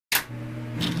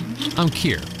I'm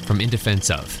Kier from In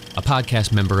Defense Of, a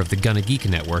podcast member of the Gonna Geek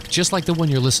Network, just like the one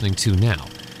you're listening to now.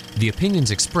 The opinions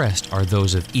expressed are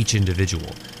those of each individual.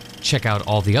 Check out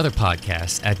all the other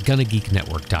podcasts at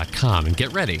GonnaGeekNetwork.com and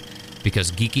get ready,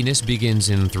 because geekiness begins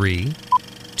in 3,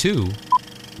 2,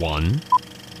 1.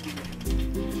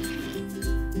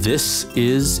 This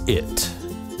is it.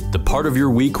 The part of your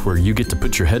week where you get to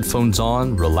put your headphones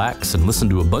on, relax, and listen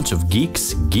to a bunch of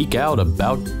geeks geek out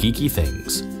about geeky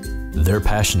things. They're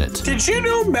passionate. Did you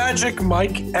know Magic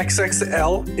Mike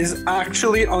XXL is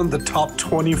actually on the top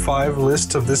 25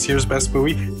 list of this year's best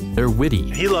movie? They're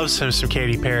witty. He loves some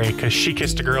Katy Perry because she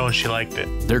kissed a girl and she liked it.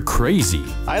 They're crazy.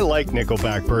 I like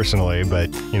Nickelback personally, but,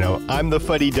 I'm the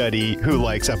fuddy-duddy who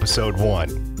likes episode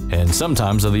 1. And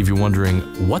sometimes I leave you wondering,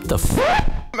 what the f***?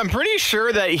 I'm pretty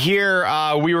sure that here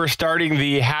we were starting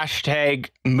the hashtag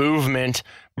movement,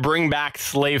 Bring Back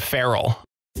Slave Feral.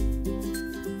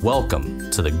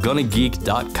 Welcome to the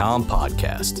GonnaGeek.com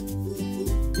podcast.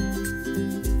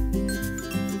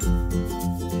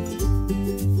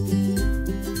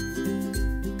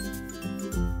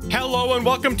 Hello and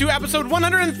welcome to episode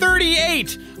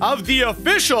 138 of the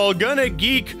official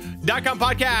GonnaGeek.com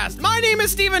podcast. My name is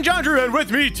Stephen John Drew, and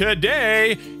with me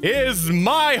today is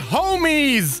my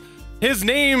homies. His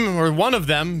name, or one of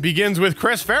them, begins with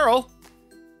Chris Farrell.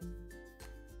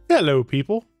 Hello,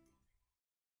 people.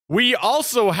 We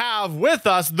also have with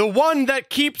us the one that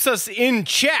keeps us in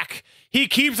check. He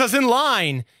keeps us in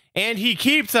line, and he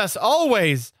keeps us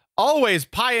always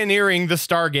pioneering the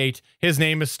Stargate. His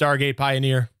name is Stargate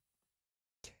Pioneer.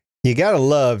 You gotta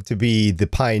love to be the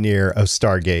pioneer of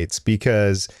Stargates,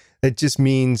 because it just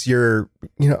means you're,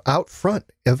 out front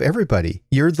of everybody.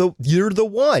 You're the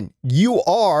one. You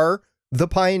are the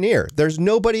pioneer. There's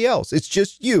nobody else. It's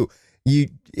just you.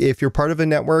 If you're part of a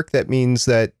network, that means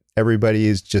that everybody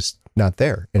is just not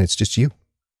there, and it's just you.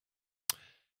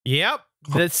 Yep.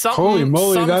 That's something. Holy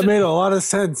moly, that made a lot of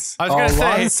sense. I was gonna say, a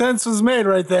lot of sense was made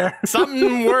right there.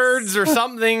 Something words or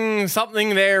something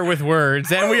there with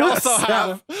words. And we also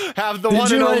have the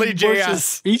one and only JS.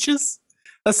 Speeches?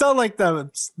 That sound like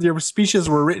your speeches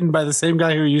were written by the same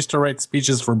guy who used to write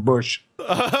speeches for Bush.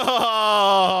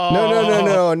 Oh.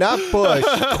 No, not Bush.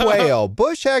 Quayle.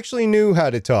 Bush actually knew how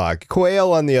to talk.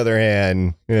 Quayle, on the other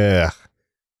hand, ugh.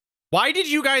 Why did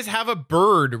you guys have a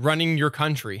bird running your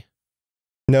country?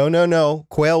 No.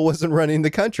 Quayle wasn't running the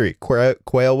country.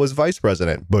 Quayle was vice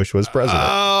president. Bush was president.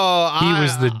 Oh, He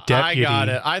was the deputy. I got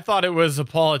it. I thought it was a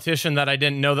politician that I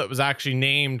didn't know that was actually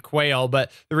named Quayle,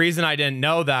 but the reason I didn't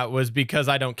know that was because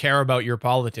I don't care about your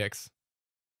politics.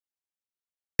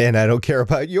 And I don't care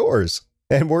about yours.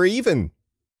 And we're even.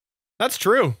 That's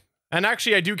true. And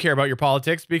actually, I do care about your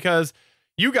politics because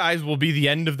you guys will be the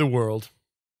end of the world.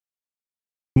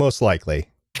 Most likely.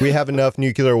 We have enough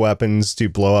nuclear weapons to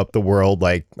blow up the world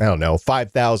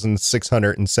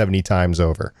 5,670 times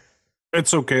over.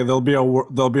 It's okay. There'll be a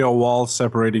wall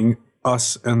separating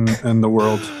us and the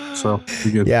world. So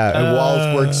be good. Yeah, and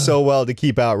walls work so well to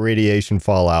keep out radiation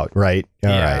fallout, right? All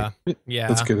right. Yeah.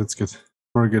 That's good. It's good.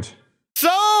 We're good. So,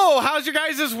 how's your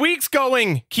guys' weeks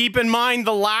going? Keep in mind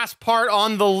the last part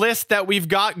on the list that we've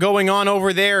got going on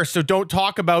over there, so don't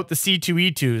talk about the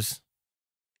C2E2s.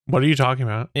 What are you talking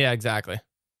about? Yeah, exactly.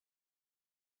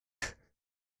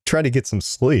 Try to get some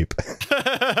sleep.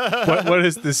 What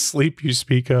is this sleep you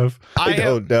speak of? I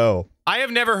don't know. I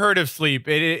have never heard of sleep.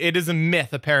 It is a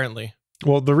myth, apparently.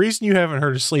 Well, the reason you haven't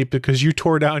heard of sleep is because you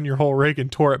tore down your whole rig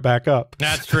and tore it back up.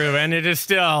 That's true, and it is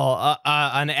still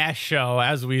an S show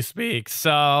as we speak.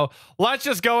 So let's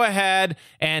just go ahead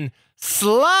and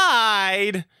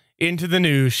slide into the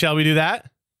news. Shall we do that?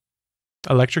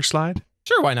 Electric slide?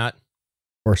 Sure, why not?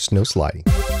 Or snow sliding.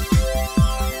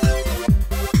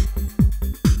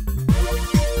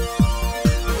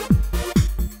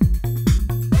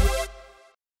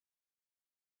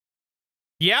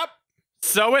 Yep.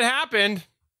 So it happened.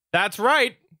 That's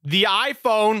right. The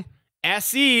iPhone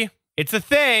SE. It's a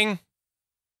thing.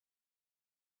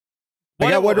 I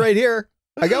got one right here.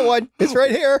 I got one. It's right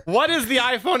here. What is the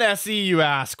iPhone SE, you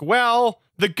ask? Well,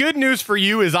 the good news for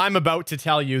you is I'm about to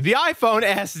tell you. The iPhone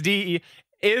SE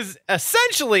is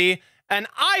essentially an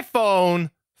iPhone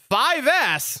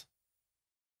 5S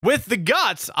with the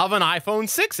guts of an iPhone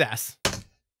 6S.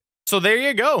 So there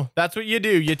you go. That's what you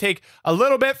do. You take a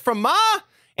little bit from Ma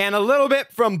and a little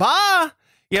bit from Pa.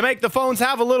 You make the phones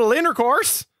have a little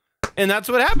intercourse, and that's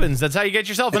what happens. That's how you get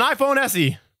yourself an iPhone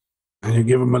SE. And you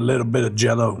give them a little bit of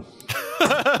Jello.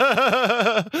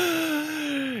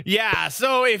 Yeah,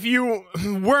 so if you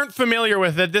weren't familiar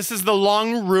with it, this is the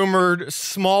long-rumored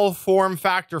small form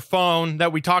factor phone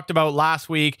that we talked about last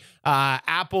week.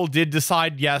 Apple did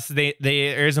decide, yes,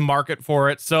 there is a market for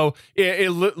it. So it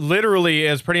literally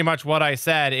is pretty much what I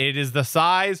said. It is the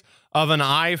size of an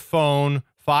iPhone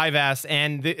 5S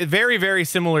and very, very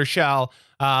similar shell.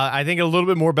 I think a little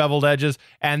bit more beveled edges,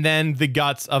 and then the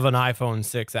guts of an iPhone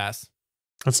 6S.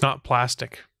 It's not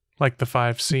plastic like the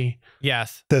 5C.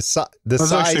 Yes. The size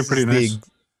is the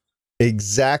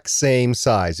exact same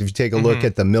size. If you take a look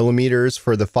at the millimeters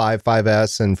for the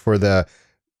 5S and for the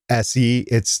SE,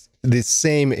 it's the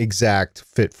same exact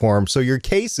fit form. So your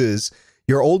cases,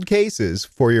 your old cases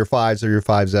for your 5s or your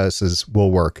 5S's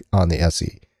will work on the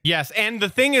SE. Yes, and the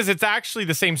thing is, it's actually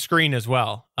the same screen as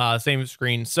well. Same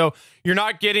screen. So you're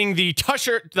not getting the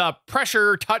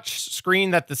pressure touch screen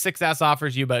that the 6S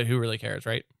offers you, but who really cares,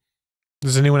 right?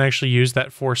 Does anyone actually use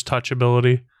that Force Touch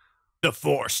ability? The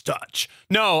Force Touch.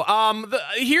 No.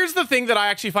 Here's the thing that I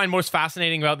actually find most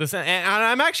fascinating about this, and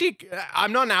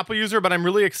I'm not an Apple user, but I'm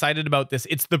really excited about this.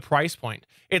 It's the price point.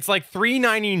 It's like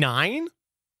 $399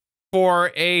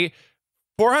 for a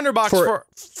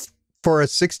 $400 for a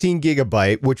 16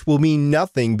 gigabyte, which will mean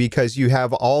nothing because you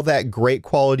have all that great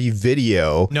quality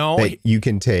video that you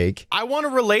can take. I want to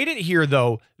relate it here,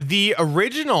 though. The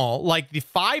original, like the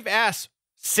 5S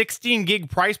 16 gig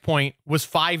price point was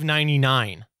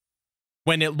 $599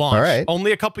 when it launched,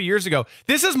 only a couple years ago.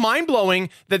 This is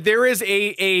mind-blowing that there is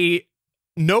a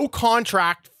no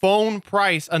contract phone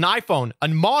price, an iPhone, a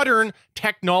modern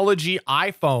technology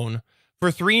iPhone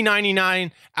for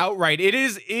 $399 outright.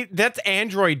 That's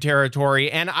Android territory,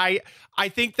 and I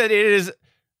think that it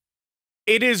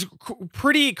is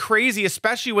pretty crazy,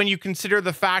 especially when you consider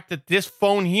the fact that this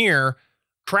phone here,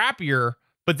 crappier,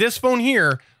 but this phone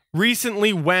here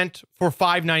recently went for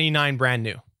 $599 brand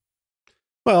new.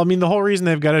 Well, I mean, the whole reason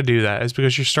they've got to do that is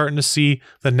because you're starting to see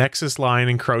the Nexus line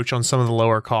encroach on some of the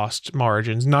lower cost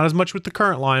margins. Not as much with the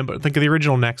current line, but think of the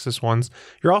original Nexus ones.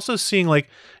 You're also seeing like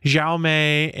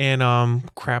Xiaomi and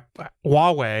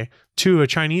Huawei, two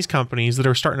Chinese companies that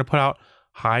are starting to put out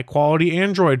high quality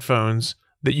Android phones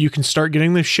that you can start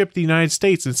getting them shipped to the United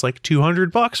States. It's like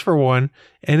 $200 for one,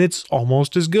 and it's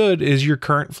almost as good as your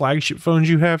current flagship phones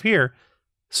you have here.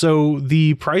 So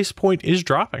the price point is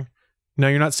dropping. Now,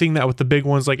 you're not seeing that with the big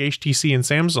ones like HTC and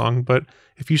Samsung, but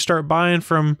if you start buying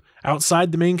from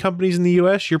outside the main companies in the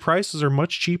US, your prices are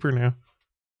much cheaper now.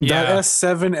 That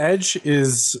S7 Edge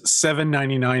is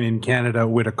 $799 in Canada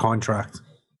with a contract.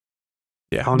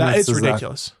 Yeah, it's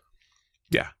ridiculous.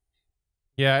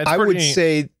 Yeah, I would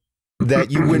say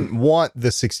that you wouldn't want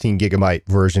the 16 gigabyte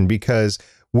version because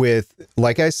with,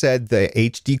 like I said, the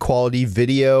HD quality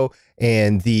video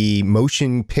and the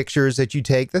motion pictures that you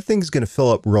take, the thing's going to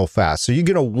fill up real fast. So you're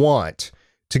going to want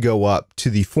to go up to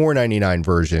the $499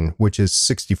 version, which is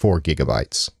 64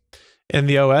 gigabytes. And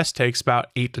the OS takes about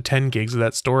 8 to 10 gigs of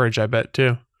that storage, I bet,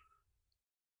 too.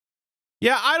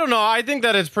 Yeah, I don't know. I think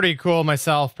that it's pretty cool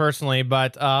myself personally,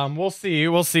 but we'll see.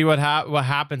 We'll see what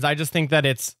happens. I just think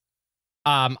that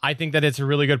I think that it's a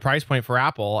really good price point for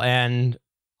Apple, and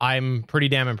I'm pretty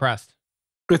damn impressed.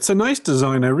 It's a nice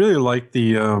design. I really like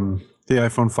the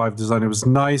iPhone 5 design. It was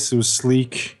nice. It was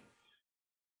sleek.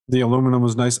 The aluminum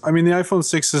was nice. I mean, the iPhone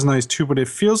 6 is nice too, but it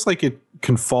feels like it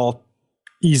can fall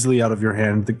easily out of your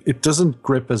hand. It doesn't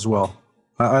grip as well.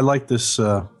 I like this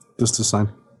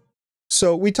design.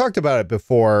 So we talked about it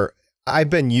before. I've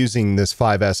been using this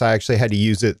 5S. I actually had to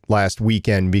use it last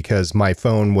weekend because my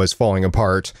phone was falling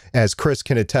apart, as Chris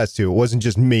can attest to. It wasn't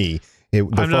just me. I'm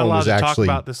not allowed to talk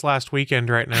about this last weekend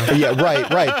right now. Yeah, right.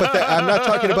 But I'm not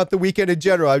talking about the weekend in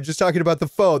general. I'm just talking about the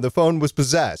phone. The phone was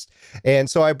possessed. And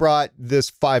so I brought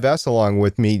this 5S along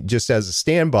with me just as a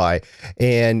standby.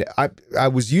 And I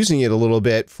was using it a little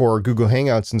bit for Google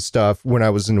Hangouts and stuff when I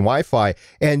was in Wi-Fi.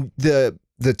 And the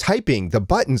typing, the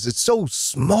buttons, it's so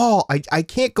small. I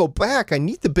can't go back. I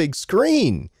need the big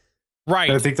screen. Right.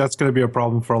 I think that's going to be a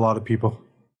problem for a lot or people.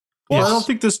 Well, I don't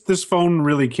think this phone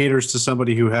really caters to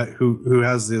somebody who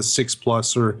has the 6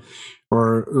 Plus or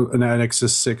an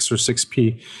Nexus 6 or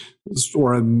 6P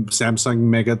or a Samsung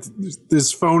Mega.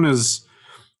 This phone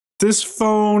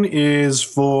is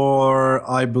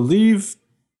for, I believe,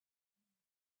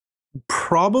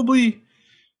 probably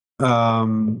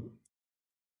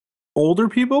older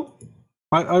people.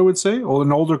 I would say, or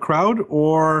an older crowd,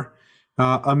 or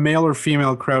a male or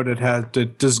female crowd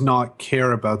that does not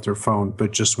care about their phone,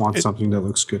 but just wants something that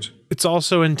looks good. It's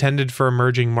also intended for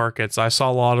emerging markets. I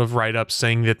saw a lot of write-ups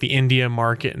saying that the India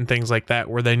market and things like that,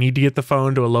 where they need to get the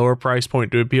phone to a lower price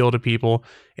point to appeal to people,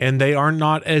 and they are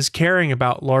not as caring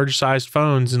about large-sized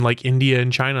phones in like India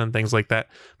and China and things like that.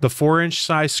 The 4-inch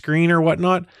size screen or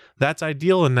whatnot, that's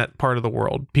ideal in that part of the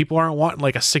world. People aren't wanting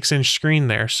like a 6-inch screen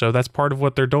there, so that's part of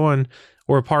what they're doing.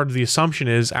 Or part of the assumption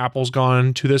is Apple's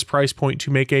gone to this price point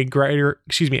to make a greater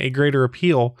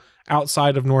appeal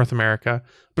outside of North America.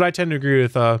 But I tend to agree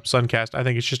with Suncast. I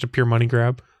think it's just a pure money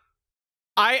grab.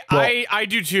 I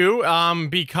do too,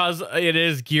 because it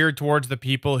is geared towards the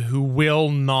people who will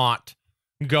not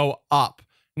go up.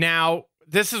 Now,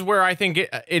 this is where I think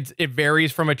it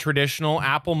varies from a traditional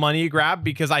Apple money grab,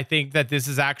 because I think that this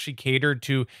is actually catered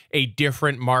to a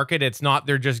different market. It's not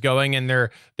they're just going and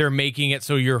they're making it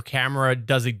so your camera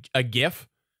does a GIF.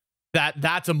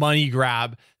 That's a money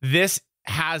grab. This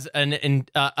has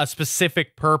a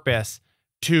specific purpose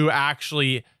to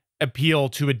actually appeal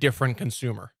to a different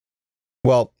consumer.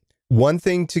 Well, one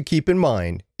thing to keep in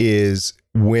mind is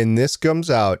when this comes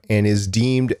out and is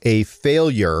deemed a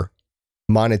failure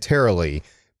monetarily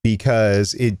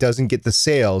because it doesn't get the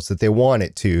sales that they want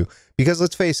it to, because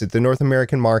let's face it, the North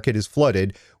American market is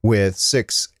flooded with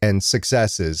 6 and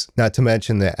 6Ss, not to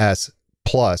mention the S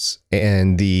Plus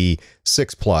and the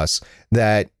 6 Plus,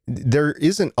 that there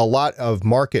isn't a lot of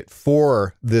market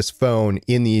for this phone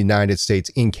in the United States,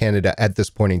 in Canada at this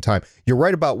point in time. You're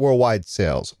right about worldwide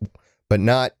sales, but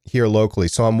not here locally.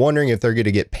 So I'm wondering if they're going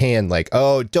to get panned like,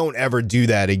 oh, don't ever do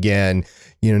that again.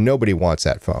 You know, nobody wants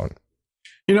that phone.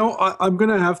 You know, I'm going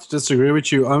to have to disagree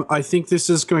with you. I think this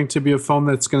is going to be a phone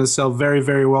that's going to sell very,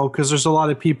 very well, because there's a lot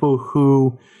of people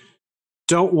who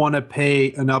don't want to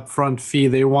pay an upfront fee.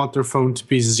 They want their phone to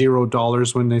be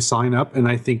 $0 when they sign up. And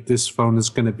I think this phone is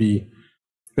going to be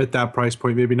at that price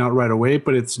point, maybe not right away,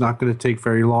 but it's not going to take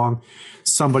very long.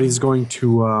 Somebody's going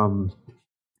to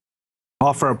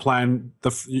offer a plan.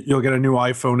 You'll get a new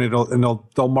iPhone.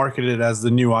 They'll market it as the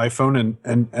new iPhone,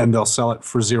 and they'll sell it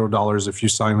for $0 if you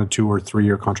sign a 2 or 3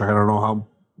 year contract. I don't know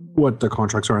what the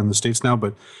contracts are in the States now,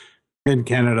 but in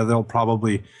Canada they'll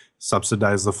probably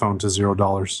subsidize the phone to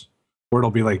 $0, or it'll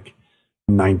be like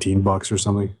 $19 or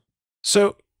something.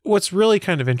 So what's really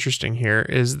kind of interesting here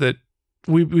is that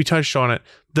we touched on it.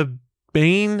 The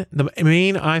main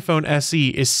iPhone SE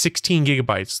is 16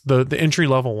 gigabytes, the entry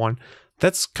level one.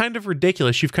 That's kind of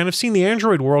ridiculous. You've kind of seen the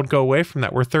Android world go away from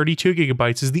that, where 32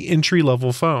 gigabytes is the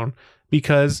entry-level phone,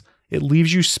 because it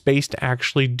leaves you space to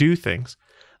actually do things.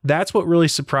 That's what really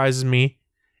surprises me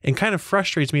and kind of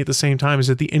frustrates me at the same time, is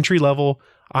that the entry-level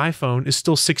iPhone is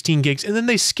still 16 gigs, and then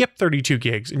they skip 32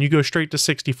 gigs, and you go straight to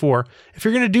 64. If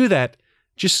you're going to do that,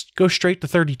 just go straight to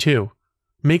 32.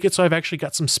 Make it so I've actually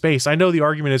got some space. I know the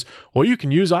argument is, well, you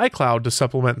can use iCloud to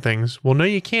supplement things. Well, no,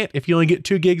 you can't if you only get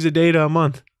 2 gigs of data a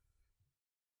month.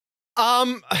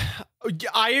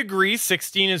 I agree.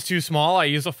 16 is too small. I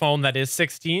use a phone that is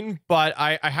 16, but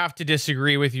I have to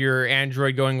disagree with your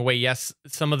Android going away. Yes,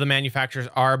 some of the manufacturers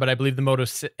are, but I believe the Moto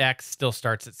X still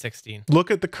starts at 16.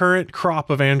 Look at the current crop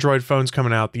of Android phones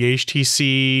coming out. The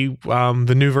HTC,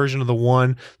 the new version of the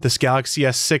One, this Galaxy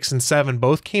S6 and 7,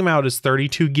 both came out as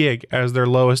 32 gig as their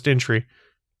lowest entry.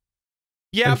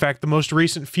 Yeah. In fact, the most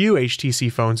recent few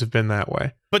HTC phones have been that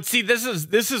way. But see, this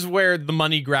is where the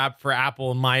money grab for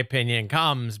Apple, in my opinion,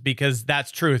 comes, because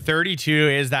that's true. 32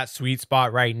 is that sweet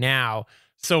spot right now.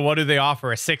 So what do they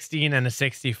offer? A 16 and a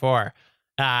 64.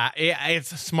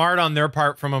 It's smart on their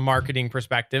part from a marketing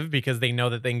perspective, because they know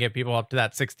that they can get people up to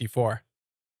that 64.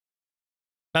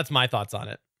 That's my thoughts on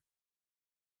it.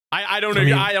 I don't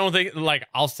know. I don't think, like,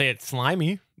 I'll say it's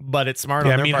slimy, but it's smart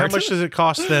on their part. How much does it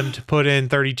cost them to put in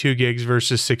 32 gigs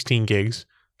versus 16 gigs?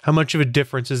 How much of a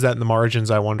difference is that in the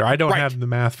margins, I wonder? I don't have the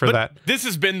math for that. This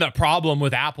has been the problem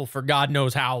with Apple for God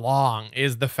knows how long,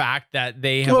 is the fact that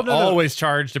they have always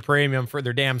charged a premium for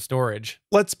their damn storage.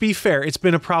 Let's be fair. It's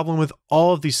been a problem with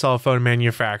all of these cell phone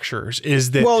manufacturers,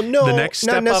 is that the next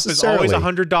step up is always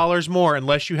 $100 more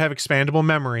unless you have expandable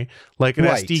memory, like an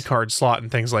SD card slot and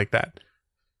things like that.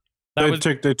 They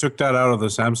took that out of the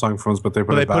Samsung phones, but they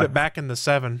put it back in the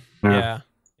 7. Yeah,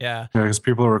 because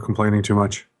people were complaining too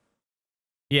much.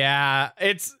 Yeah,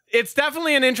 it's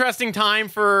definitely an interesting time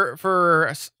for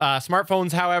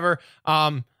smartphones. However,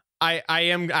 I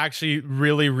am actually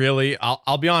really,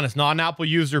 I'll be honest, not an Apple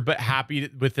user, but happy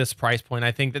with this price point.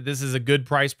 I think that this is a good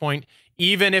price point,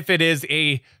 even if it is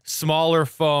a smaller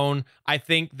phone. I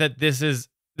think that this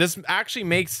actually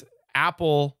makes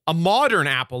Apple a modern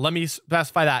Apple. Let me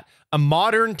specify that. A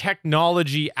modern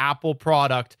technology Apple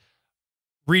product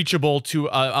reachable to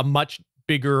a much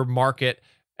bigger market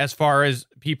as far as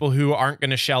people who aren't going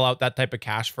to shell out that type of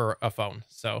cash for a phone.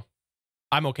 So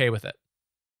I'm okay with it.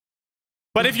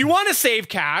 But if you want to save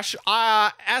cash,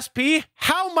 SP,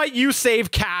 how might you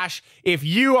save cash if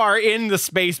you are in the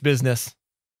space business?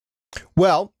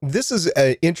 Well, this is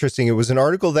interesting. It was an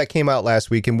article that came out last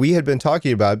week, and we had been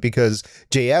talking about it because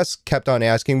JS kept on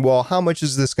asking, well, how much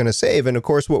is this going to save? And of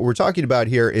course, what we're talking about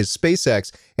here is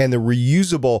SpaceX and the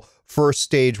reusable first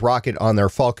stage rocket on their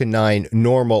Falcon 9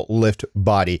 normal lift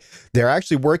body. They're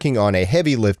actually working on a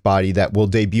heavy lift body that will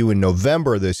debut in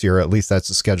November this year. At least that's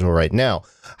the schedule right now.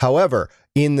 However,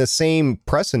 in the same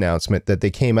press announcement that they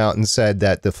came out and said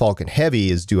that the Falcon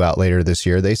Heavy is due out later this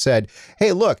year, they said,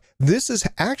 hey, look, this is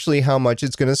actually how much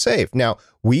it's going to save. Now,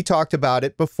 we talked about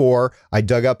it before. I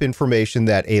dug up information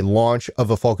that a launch of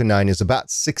a Falcon 9 is about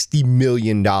 $60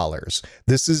 million.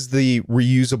 This is the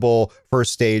reusable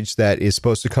first stage that is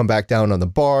supposed to come back down on the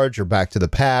barge or back to the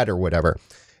pad or whatever.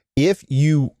 If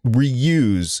you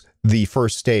reuse the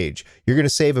first stage, you're going to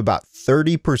save about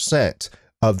 30%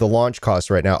 of the launch cost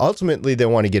right now. Ultimately, they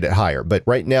want to get it higher, but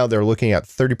right now they're looking at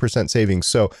 30% savings.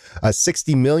 So a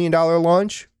 $60 million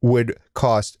launch would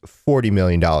cost $40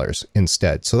 million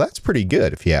instead. So that's pretty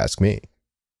good if you ask me.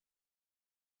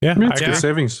 Yeah, I mean, it's good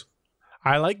savings.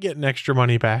 I like getting extra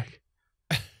money back.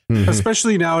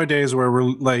 Especially nowadays where we're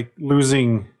like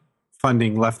losing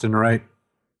funding left and right.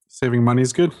 Saving money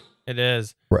is good. It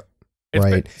is.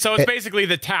 Right. So it's basically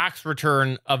the tax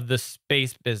return of the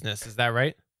space business. Is that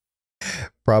right?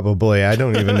 Probably. I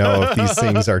don't even know if these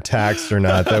things are taxed or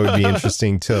not. That would be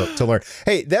interesting to learn.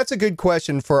 Hey, that's a good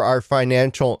question for our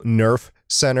financial nerf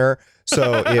center.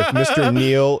 So if Mr.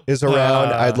 Neil is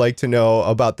around, I'd like to know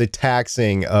about the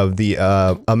taxing of the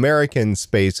American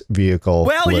space vehicle.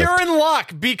 Well, lift. you're in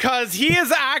luck because he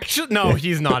is actually... No,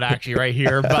 he's not actually right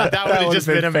here, but that would have just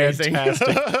been amazing.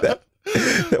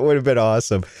 That would have been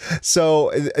awesome.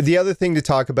 So the other thing to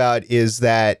talk about is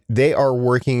that they are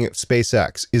working,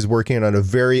 SpaceX is working on a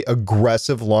very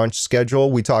aggressive launch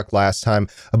schedule. We talked last time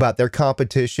about their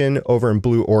competition over in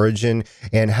Blue Origin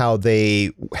and how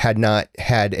they had not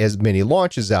had as many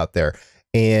launches out there.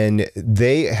 And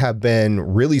they have been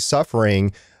really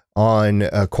suffering on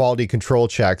quality control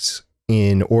checks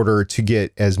in order to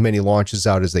get as many launches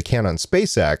out as they can on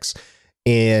SpaceX.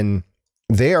 And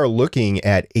they are looking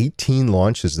at 18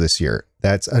 launches this year.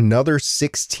 That's another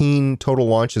 16 total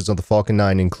launches of the Falcon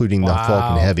 9, including the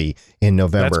Falcon Heavy in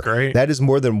November. That's great. That is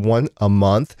more than one a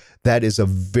month. That is a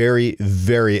very,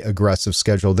 very aggressive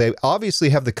schedule. They obviously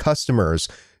have the customers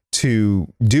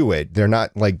to do it. They're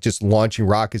not like just launching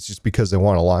rockets just because they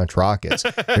want to launch rockets.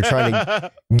 They're trying to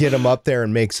get them up there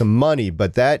and make some money,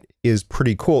 but that is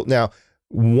pretty cool. Now,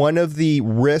 one of the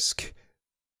risk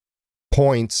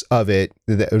points of it,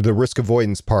 the risk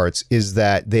avoidance parts, is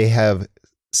that they have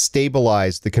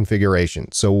stabilized the configuration.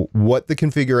 So what the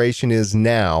configuration is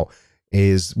now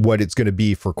is what it's going to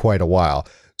be for quite a while.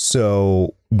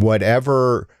 So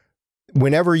whenever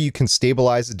you can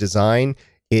stabilize the design,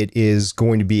 it is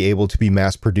going to be able to be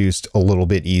mass produced a little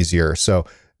bit easier. So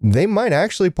they might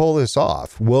actually pull this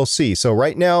off. We'll see. So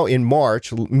right now in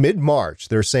March, mid-March,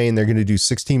 they're saying they're going to do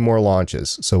 16 more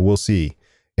launches. So we'll see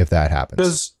if that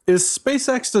happens. Is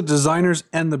SpaceX the designers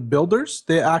and the builders?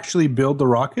 They actually build the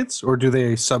rockets, or do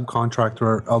they subcontract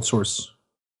or outsource?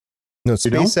 No,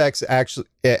 SpaceX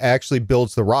actually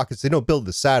builds the rockets. They don't build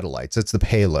the satellites. It's the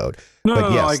payload. No,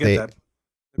 I get that.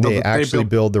 They actually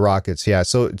build the rockets. Yeah.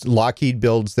 So Lockheed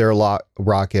builds their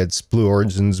rockets. Blue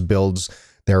Origins builds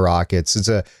their rockets.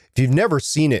 If you've never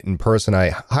seen it in person, I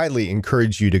highly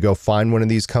encourage you to go find one of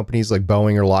these companies like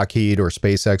Boeing or Lockheed or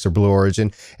SpaceX or Blue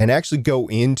Origin and actually go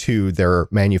into their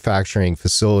manufacturing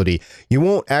facility. You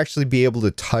won't actually be able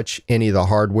to touch any of the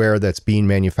hardware that's being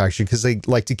manufactured because they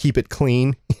like to keep it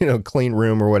clean, clean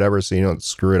room or whatever, so you don't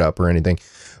screw it up or anything.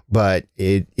 But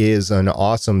it is an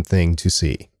awesome thing to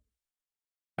see.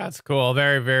 That's cool.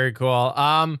 Very, very cool.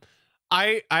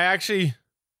 I actually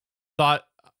thought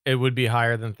it would be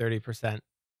higher than 30%.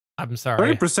 I'm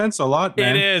sorry. 30%'s a lot,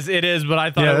 man. It is, but I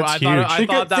thought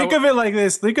think of it like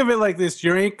this. Think of it like this.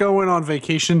 You ain't going on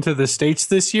vacation to the States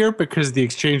this year because the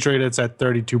exchange rate is at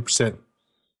 32%.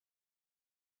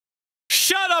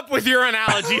 Shut up with your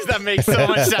analogies. That makes so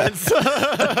much sense.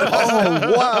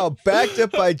 Oh, wow. Backed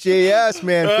up by JS,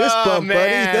 man. Fist bump,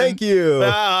 buddy. Thank you.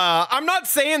 I'm not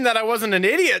saying that I wasn't an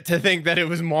idiot to think that it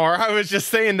was more. I was just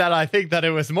saying that I think that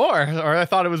it was more, or I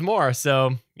thought it was more.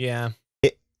 So, yeah.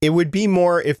 It would be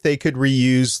more if they could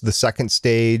reuse the second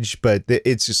stage, but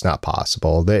it's just not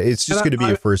possible. It's just going to be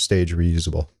a first stage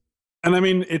reusable. And I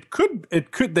mean,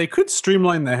 they could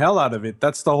streamline the hell out of it.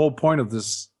 That's the whole point of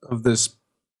this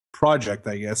project,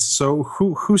 I guess. So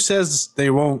who says they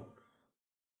won't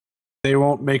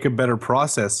make a better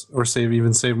process or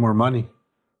save more money?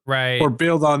 Right. Or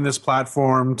build on this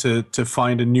platform to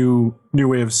find a new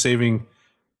way of saving.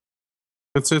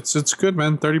 It's good,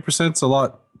 man. 30% is a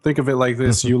lot. Think of it like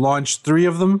this: you launch 3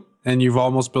 of them, and you've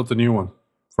almost built a new one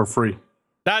for free.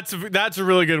 That's a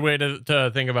really good way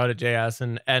to think about it, JS.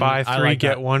 And buy 3 like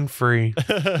get 1 free.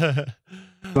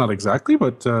 Not exactly,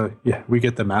 but yeah, we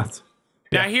get the math.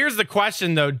 Now, here's the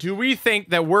question, though: do we think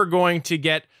that we're going to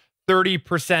get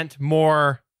 30%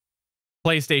 more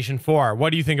PlayStation 4?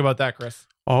 What do you think about that, Chris?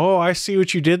 Oh, I see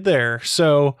what you did there.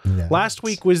 So Nice. last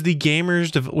week was the Game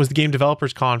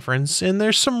Developers Conference, and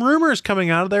there's some rumors coming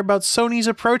out of there about Sony's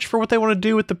approach for what they want to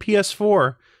do with the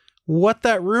PS4. What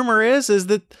that rumor is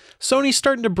that Sony's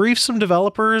starting to brief some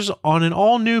developers on an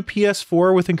all-new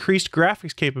PS4 with increased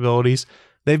graphics capabilities.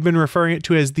 They've been referring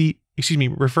to it as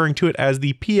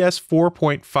the PS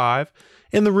 4.5,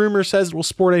 and the rumor says it will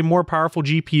sport a more powerful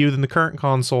GPU than the current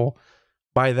console.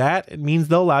 By that, it means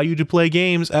they'll allow you to play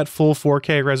games at full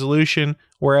 4K resolution,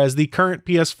 whereas the current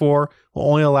PS4 will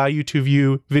only allow you to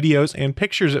view videos and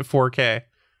pictures at 4K.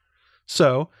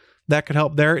 So, that could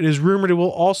help there. It is rumored it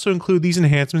will also include these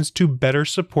enhancements to better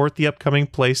support the upcoming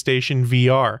PlayStation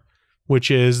VR, which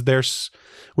is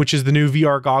the new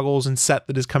VR goggles and set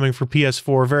that is coming for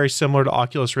PS4, very similar to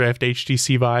Oculus Rift,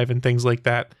 HTC Vive, and things like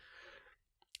that.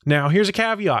 Now, here's a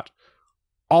caveat.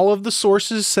 All of the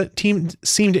sources seem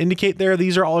to indicate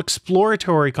these are all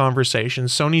exploratory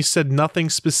conversations. Sony said nothing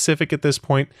specific at this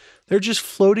point. They're just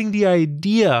floating the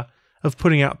idea of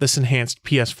putting out this enhanced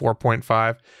PS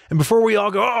 4.5. And before we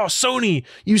all go, oh, Sony,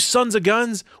 you sons of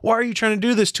guns, why are you trying to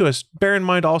do this to us? Bear in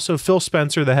mind also Phil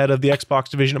Spencer, the head of the Xbox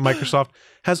division at Microsoft,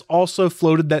 has also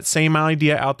floated that same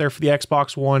idea out there for the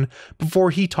Xbox One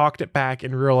before he talked it back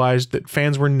and realized that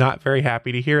fans were not very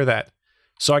happy to hear that.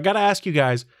 So I got to ask you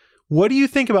guys, what do you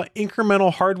think about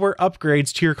incremental hardware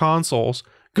upgrades to your consoles?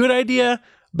 Good idea,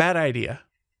 bad idea?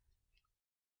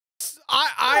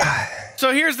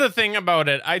 So here's the thing about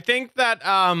it. I think that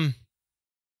I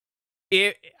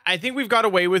think we've got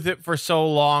away with it for so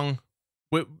long.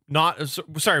 We've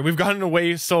gotten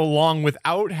away so long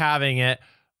without having it.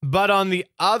 But on the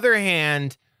other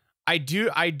hand, I do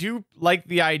like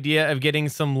the idea of getting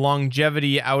some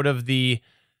longevity out of the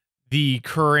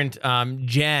current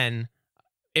gen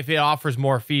if it offers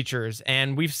more features.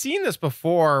 And we've seen this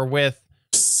before with,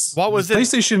 what was it?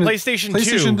 PlayStation 2,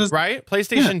 right?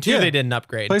 PlayStation 2, they did an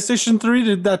upgrade. PlayStation 3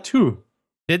 did that too.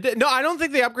 Did they? No, I don't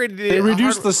think they upgraded the... They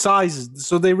reduced the size.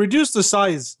 So they reduced the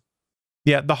size.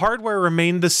 Yeah, the hardware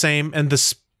remained the same, and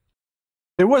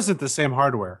it wasn't the same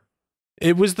hardware.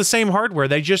 It was the same hardware.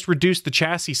 They just reduced the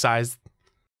chassis size.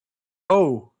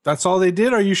 Oh, that's all they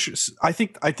did? Are you sure? I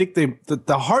think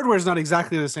the hardware is not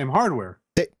exactly the same hardware.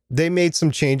 They made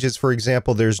some changes. For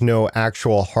example, there's no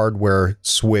actual hardware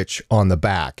switch on the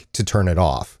back to turn it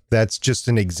off. That's just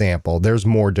an example. There's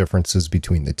more differences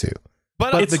between the two.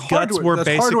 But the guts were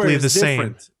basically the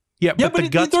same. Yeah, but the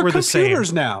guts were the same.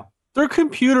 They're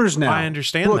computers now. I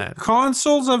understand that.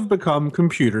 Consoles have become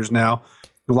computers now.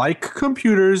 Like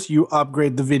computers, you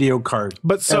upgrade the video card.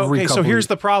 But so here's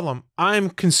the problem. I'm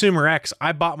consumer X.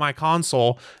 I bought my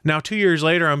console. Now 2 years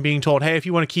later, I'm being told, hey, if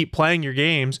you want to keep playing your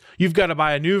games, you've got to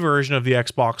buy a new version of the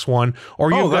Xbox One,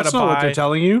 or you've got to buy... that's not what they're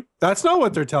telling you. That's not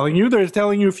what they're telling you. They're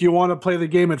telling you if you want to play the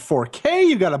game at 4K,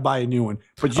 you got to buy a new one.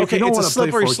 But if you don't want to play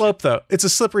 4K... It's a slippery slope, though. It's a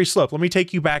slippery slope. Let me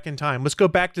take you back in time. Let's go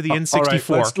back to the N64.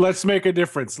 All right, let's make a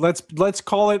difference. Let's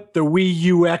call it the Wii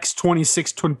U X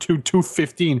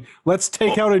 215. Let's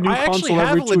take out a new console every 2 years. I actually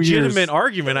have a legitimate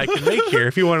argument I can make here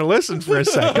if you want to listen for a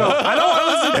second. No, I don't want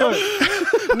to listen to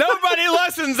it. Nobody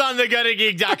listens on the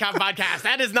GonnaGeek.com podcast.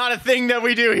 That is not a thing that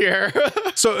we do here.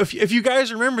 So if you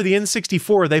guys remember the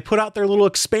N64, they put out their little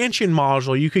expansion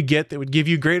module you could get that would give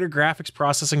you greater graphics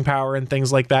processing power and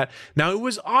things like that. Now, it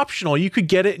was optional. You could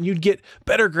get it and you'd get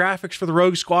better graphics for the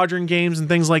Rogue Squadron games and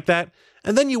things like that.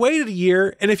 And then you waited a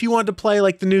year, and if you wanted to play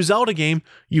like the new Zelda game,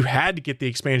 you had to get the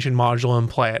expansion module and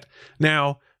play it.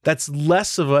 Now, that's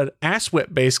less of an ass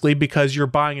whip, basically, because you're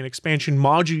buying an expansion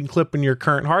module you can clip in your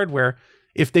current hardware.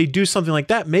 If they do something like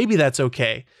that, maybe that's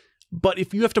okay. But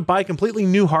if you have to buy completely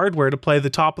new hardware to play the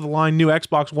top-of-the-line new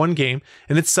Xbox One game,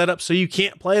 and it's set up so you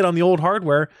can't play it on the old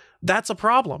hardware, that's a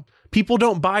problem. People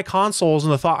don't buy consoles in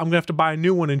the thought, I'm going to have to buy a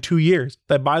new one in 2 years.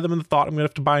 They buy them in the thought, I'm going to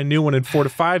have to buy a new one in 4 to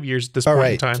 5 years at this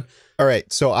point in time. All right,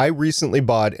 so I recently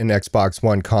bought an Xbox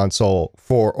One console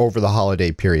for over the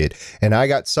holiday period, and I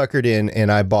got suckered in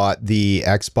and I bought the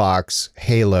Xbox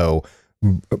Halo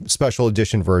special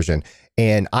edition version,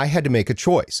 and I had to make a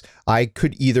choice. I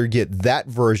could either get that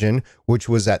version, which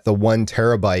was at the 1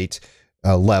 terabyte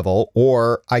level,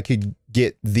 or I could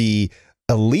get the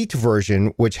Elite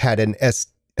version, which had an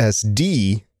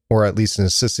SSD, or at least an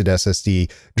assisted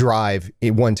SSD drive,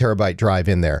 a 1 terabyte drive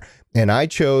in there. And I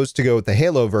chose to go with the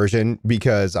Halo version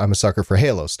because I'm a sucker for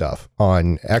Halo stuff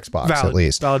on Xbox, at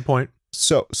least. Valid point.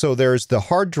 So there's the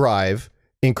hard drive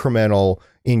incremental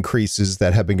increases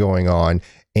that have been going on,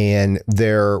 and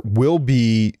there will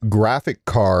be graphic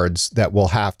cards that will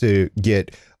have to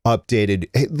get updated.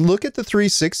 Hey, look at the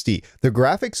 360. The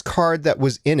graphics card that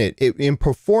was in it, in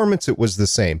performance, it was the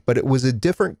same, but it was a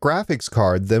different graphics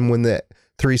card than when the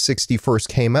 360 first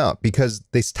came out because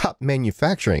they stopped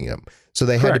manufacturing them. So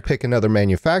they had to pick another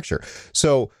manufacturer.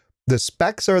 So the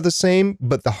specs are the same,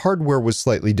 but the hardware was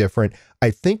slightly different.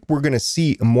 I think we're going to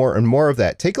see more and more of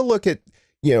that. Take a look at,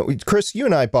 Chris, you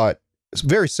and I bought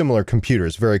very similar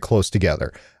computers very close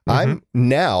together. I'm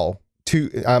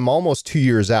almost 2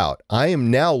 years out. I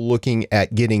am now looking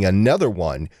at getting another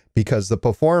one because the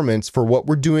performance for what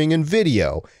we're doing in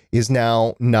video is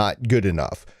now not good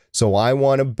enough. So I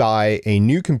want to buy a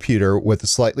new computer with a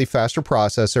slightly faster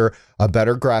processor, a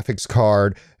better graphics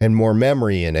card, and more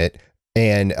memory in it,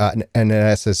 and an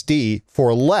SSD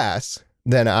for less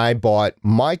than I bought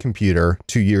my computer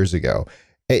 2 years ago.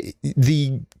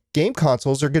 The game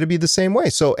consoles are going to be the same way.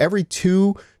 So every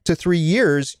 2 to 3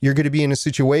 years, you're going to be in a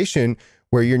situation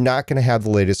where you're not going to have the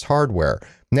latest hardware.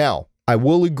 Now, I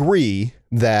will agree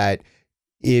that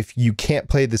if you can't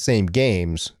play the same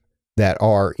games that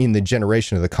are in the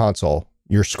generation of the console,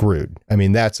 you're screwed. I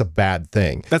mean, that's a bad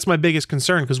thing. That's my biggest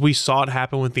concern, because we saw it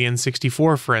happen with the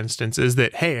N64, for instance, is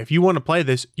that, hey, if you want to play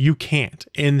this, you can't.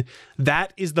 And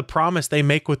that is the promise they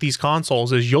make with these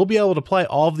consoles, is you'll be able to play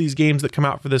all of these games that come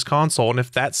out for this console. And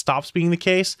if that stops being the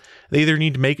case, they either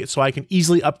need to make it so I can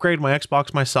easily upgrade my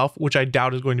Xbox myself, which I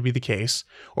doubt is going to be the case,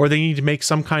 or they need to make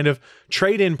some kind of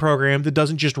trade-in program that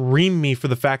doesn't just ream me for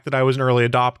the fact that I was an early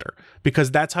adopter,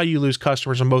 because that's how you lose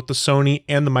customers on both the Sony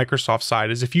and the Microsoft side.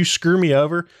 Is if you screw me over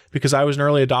because I was an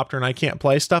early adopter and I can't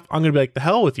play stuff, I'm going to be like, the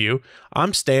hell with you.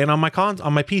 I'm staying on my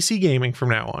PC gaming from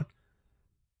now on.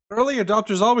 Early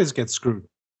adopters always get screwed.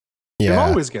 Yeah. They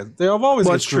always get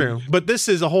That's screwed. true, but this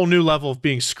is a whole new level of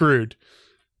being screwed.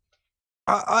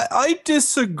 I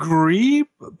disagree,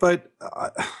 but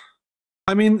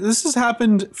I mean, this has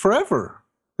happened forever.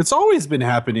 It's always been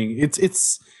happening.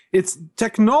 It's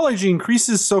technology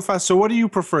increases so fast. So what do you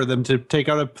prefer, them to take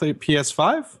out a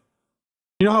PS5?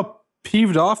 You know how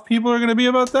peeved off people are going to be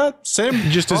about that? Same,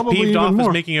 just as peeved off as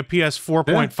making a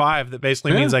PS4.5 that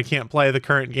basically means I can't play the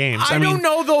current games. I don't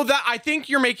know, though, that I think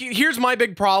you're making... Here's my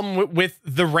big problem with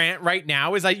the rant right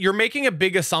now, is that you're making a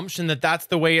big assumption that that's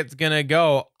the way it's going to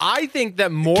go. I think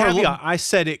that more... Caveat, I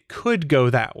said it could go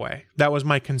that way. That was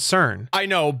my concern. I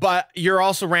know, but you're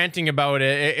also ranting about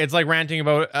it. It's like ranting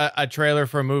about a trailer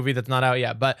for a movie that's not out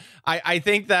yet. But I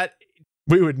think that...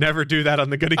 We would never do that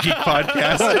on the Gonna Geek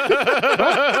podcast.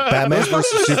 Batman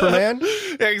versus Superman?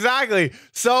 Exactly.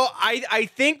 So I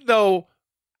think, though,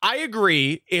 I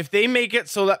agree. If they make it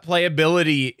so that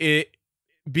playability it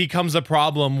becomes a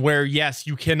problem where, yes,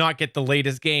 you cannot get the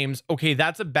latest games, okay,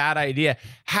 that's a bad idea.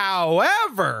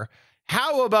 However,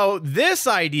 how about this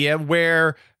idea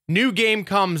where new game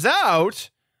comes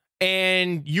out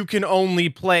and you can only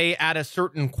play at a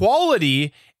certain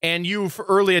quality, and you, for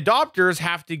early adopters,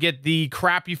 have to get the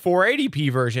crappy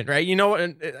 480p version, right? You know,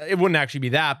 it wouldn't actually be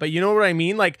that, but you know what I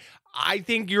mean? Like, I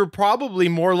think you're probably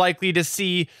more likely to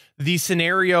see the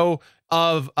scenario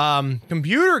of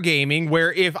computer gaming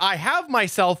where if I have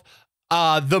myself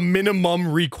the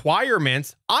minimum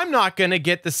requirements, I'm not going to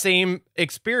get the same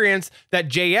experience that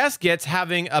JS gets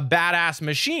having a badass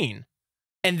machine.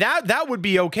 And that would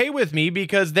be okay with me,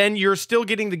 because then you're still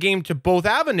getting the game to both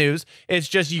avenues. It's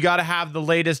just you got to have the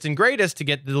latest and greatest to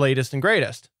get the latest and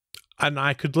greatest. And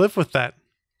I could live with that.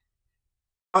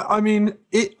 I mean,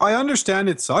 I understand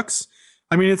it sucks.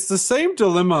 I mean, it's the same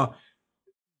dilemma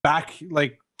back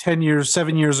like 10 years,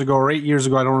 7 years ago, or 8 years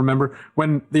ago, I don't remember,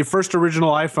 when the first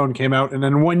original iPhone came out, and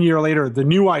then 1 year later, the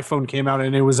new iPhone came out,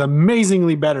 and it was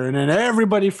amazingly better, and then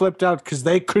everybody flipped out because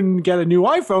they couldn't get a new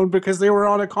iPhone because they were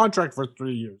on a contract for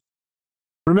 3 years.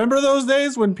 Remember those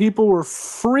days when people were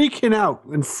freaking out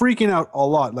a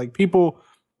lot? Like, people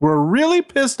were really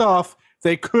pissed off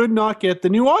they could not get the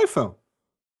new iPhone.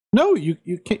 No, you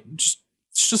can't.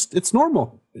 It's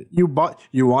normal. You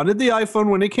wanted the iPhone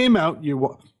when it came out.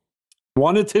 You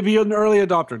wanted to be an early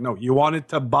adopter. No, you wanted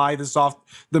to buy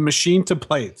the machine to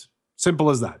play it. Simple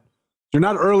as that. You're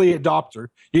not early adopter.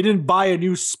 You didn't buy a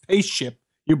new spaceship.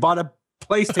 You bought a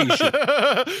PlayStation.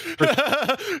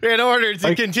 In order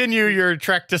to continue your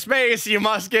trek to space, you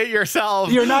must get yourself...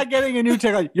 You're not getting a new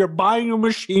technology. You're buying a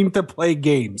machine to play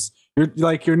games.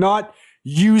 You're not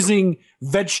using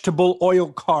vegetable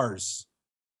oil cars.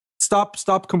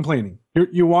 Stop complaining.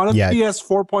 You want a PS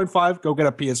 4.5? Go get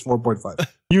a PS 4.5.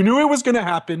 You knew it was going to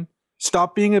happen.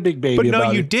 Stop being a big baby. But no,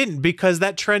 about you it. didn't, because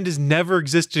that trend has never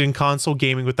existed in console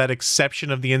gaming with that exception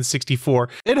of the N64.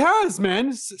 It has,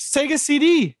 man. Sega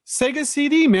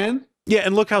CD, man. Yeah,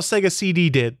 and look how Sega CD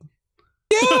did.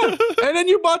 Yeah, and then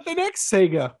you bought the next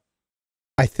Sega.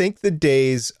 I think the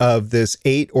days of this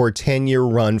 8 or 10 year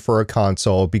run for a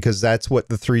console, because that's what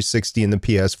the 360 and the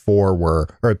PS4 were,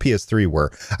 or PS3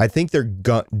 were. I think they're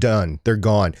done. They're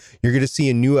gone. You're going to see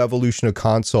a new evolution of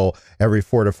console every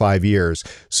 4 to 5 years.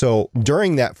 So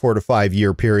during that 4 to 5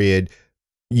 year period,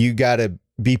 you got to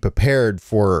be prepared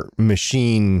for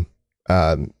machine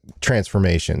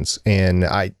transformations. And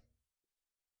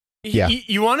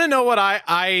You want to know what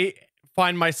I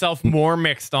find myself more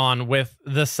mixed on with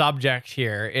the subject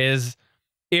here is,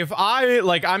 if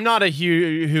I'm not a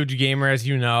huge gamer, as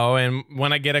you know, and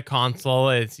when I get a console,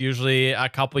 it's usually a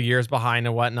couple years behind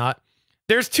and whatnot.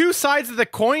 There's two sides of the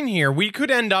coin here. We could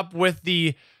end up with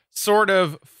the sort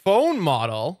of phone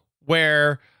model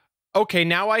where, okay,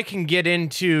 now I can get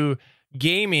into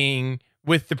gaming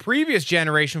with the previous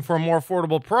generation for a more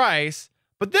affordable price.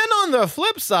 But then on the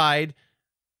flip side,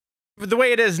 the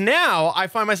way it is now, I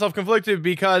find myself conflicted,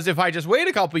 because if I just wait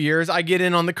a couple years, I get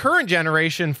in on the current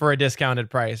generation for a discounted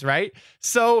price, right?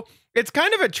 So it's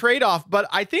kind of a trade-off, but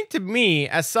I think, to me,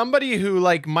 as somebody who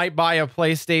might buy a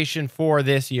PlayStation 4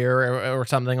 this year or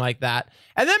something like that,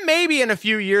 and then maybe in a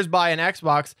few years buy an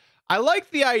Xbox, I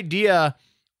like the idea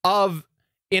of,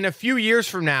 in a few years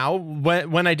from now,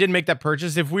 when I did make that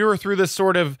purchase, if we were through this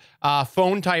sort of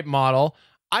phone type model,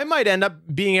 I might end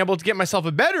up being able to get myself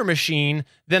a better machine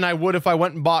than I would if I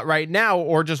went and bought right now,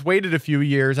 or just waited a few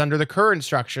years under the current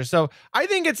structure. So I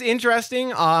think it's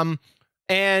interesting.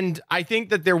 And I think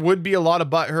that there would be a lot of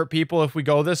butthurt people if we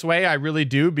go this way. I really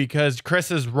do, because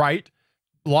Chris is right.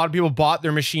 A lot of people bought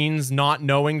their machines not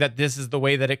knowing that this is the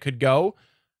way that it could go.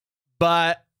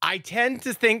 But I tend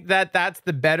to think that that's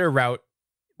the better route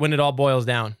when it all boils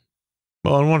down.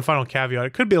 Well, and one final caveat,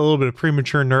 it could be a little bit of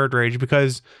premature nerd rage,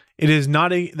 because it is not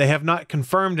they have not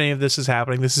confirmed any of this is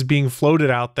happening. This is being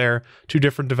floated out there to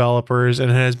different developers,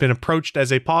 and it has been approached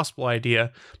as a possible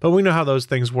idea. But we know how those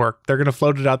things work. They're going to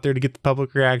float it out there to get the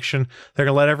public reaction. They're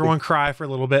going to let everyone cry for a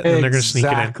little bit, and then they're going to sneak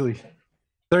it in.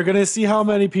 They're going to see how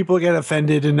many people get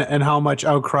offended and how much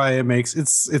outcry it makes.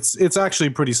 It's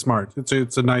actually pretty smart.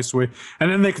 It's a nice way.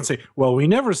 And then they can say, well, we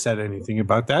never said anything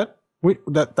about that.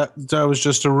 That was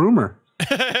just a rumor.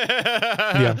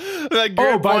 Yeah. By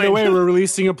the way, we're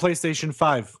releasing a PlayStation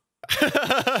 5.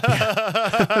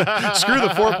 Screw the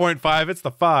 4.5, it's the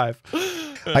 5.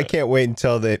 I can't wait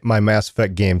until my Mass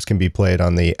Effect games can be played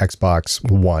on the Xbox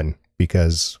One,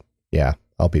 because, yeah,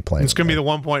 I'll be playing. It's going to be the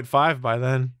 1.5 by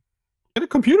then. Get a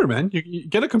computer, man. You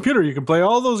get a computer, you can play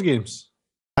all those games.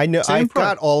 I know. I've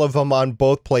got all of them on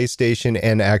both PlayStation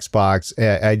and Xbox.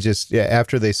 I just,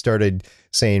 after they started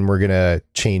saying we're going to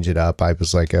change it up, I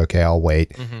was like, okay, I'll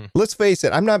wait. Mm-hmm. Let's face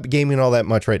it, I'm not gaming all that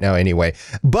much right now anyway.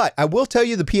 But I will tell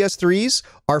you, the PS3s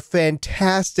are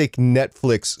fantastic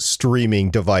Netflix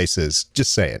streaming devices.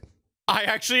 Just saying. I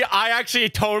actually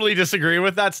totally disagree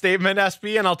with that statement,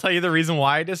 SB, and I'll tell you the reason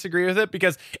why I disagree with it.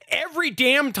 Because every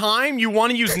damn time you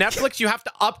want to use Netflix, you have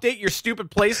to update your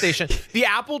stupid PlayStation. The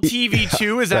Apple TV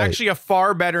 2 is actually a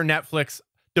far better Netflix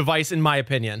device, in my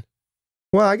opinion.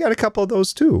 Well, I got a couple of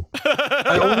those too.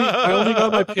 I only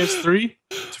got my PS3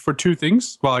 for two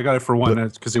things. Well, I got it for one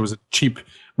because it was a cheap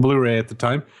Blu-ray at the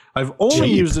time. I've only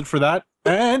used it for that,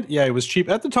 and yeah, it was cheap.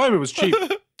 At the time, it was cheap.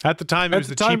 At the time, it was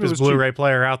the cheapest Blu-ray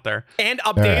player out there. And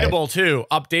updatable, too.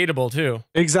 Updatable, too.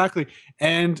 Exactly.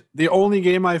 And the only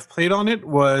game I've played on it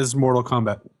was Mortal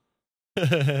Kombat.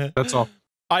 That's all.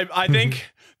 I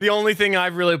think the only thing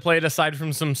I've really played, aside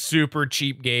from some super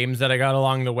cheap games that I got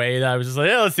along the way, that I was just like,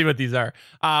 yeah, let's see what these are.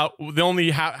 The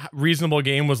only reasonable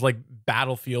game was like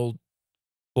Battlefield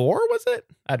 4, was it?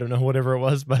 I don't know, whatever it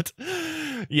was. But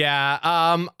yeah,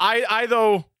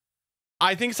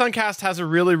 I think Suncast has a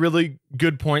really, really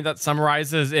good point that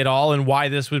summarizes it all and why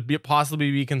this would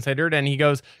possibly be considered. And he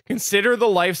goes, consider the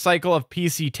life cycle of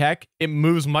PC tech. It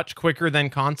moves much quicker than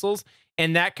consoles.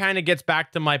 And that kind of gets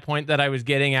back to my point that I was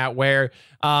getting at, where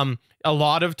a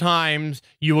lot of times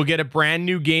you will get a brand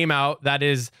new game out that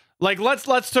is like, let's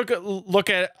take a look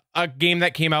at a game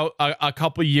that came out a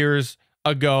couple years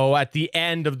ago at the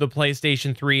end of the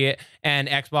PlayStation 3 and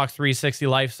Xbox 360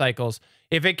 life cycles.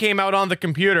 If it came out on the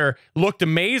computer, looked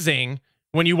amazing,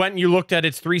 when you went and you looked at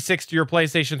its 360 or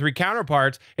PlayStation 3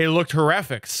 counterparts, it looked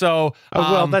horrific. So,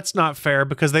 well, that's not fair,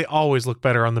 because they always look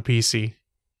better on the PC.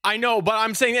 I know, but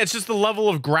I'm saying it's just the level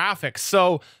of graphics.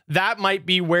 So that might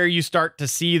be where you start to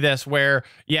see this, where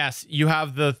yes, you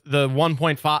have the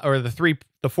 1.5 or the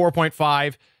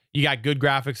 4.5. You got good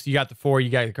graphics. You got the 4. You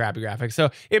got the crappy graphics. So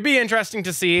it'd be interesting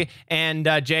to see. And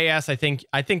JS,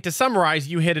 I think to summarize,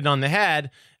 you hit it on the head.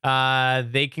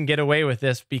 They can get away with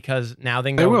this because now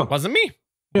they can go, it wasn't me.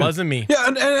 Yeah. Wasn't me. Yeah,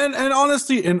 and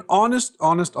honestly, in honest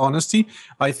honesty,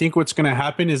 I think what's going to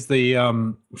happen is the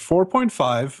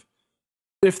 4.5.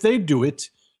 If they do it,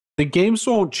 the games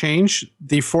won't change.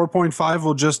 The 4.5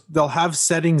 will they'll have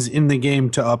settings in the game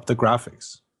to up the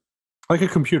graphics, like a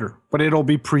computer, but it'll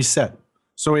be preset.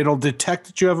 So it'll detect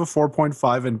that you have a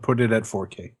 4.5 and put it at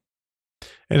 4K.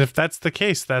 And if that's the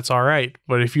case, that's all right.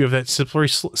 But if you have that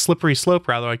slippery slope,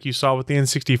 rather, like you saw with the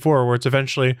N64, where it's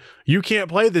eventually, you can't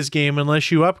play this game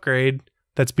unless you upgrade,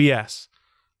 that's BS.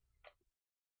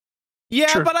 Yeah,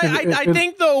 Sure. but I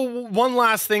think, though, one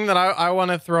last thing that I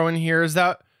want to throw in here is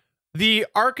that the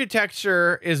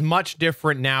architecture is much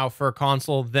different now for a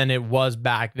console than it was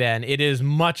back then. It is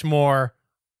much more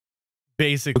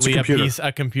basically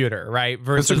a computer, right?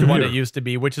 Versus what it used to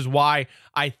be, which is why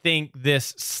I think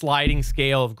this sliding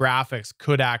scale of graphics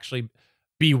could actually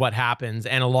be what happens,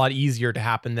 and a lot easier to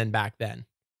happen than back then.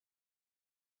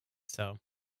 So,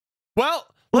 well,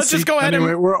 let's just go ahead and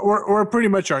we're pretty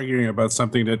much arguing about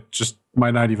something that just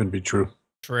might not even be true.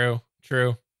 True.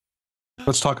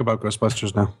 Let's talk about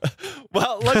Ghostbusters now.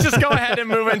 Well, let's just go ahead and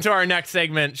move into our next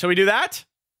segment. Shall we do that?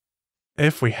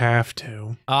 If we have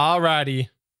to. Alrighty.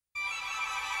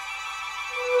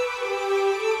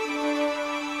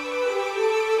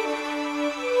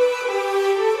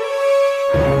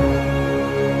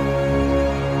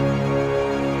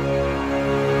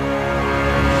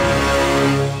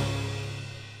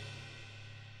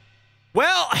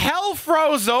 Well, hell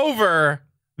froze over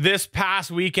this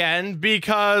past weekend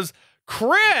because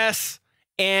Chris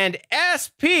and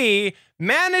SP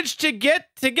managed to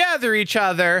get together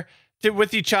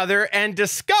with each other and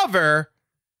discover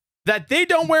that they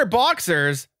don't wear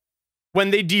boxers when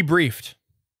they debriefed.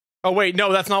 Oh, wait,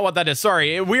 no, that's not what that is.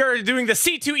 Sorry. We are doing the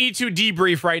C2E2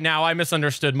 debrief right now. I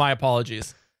misunderstood. My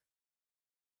apologies.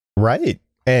 Right.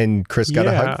 And Chris got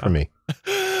a hug from me.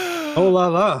 Oh, la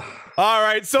la. All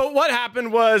right. So what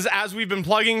happened was, as we've been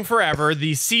plugging forever,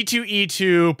 the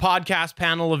C2E2 podcast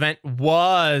panel event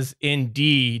was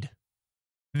indeed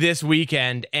this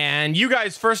weekend. And you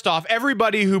guys, first off,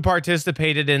 everybody who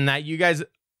participated in that, you guys,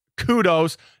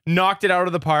 kudos, knocked it out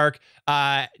of the park.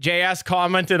 JS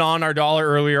commented on our dollar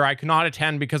earlier. I could not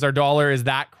attend because our dollar is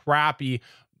that crappy,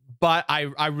 but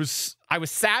I was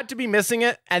sad to be missing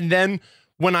it. And then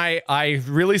when I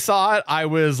really saw it, I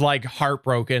was like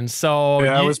heartbroken. So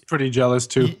yeah, I was pretty jealous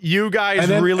too. You guys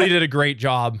really did a great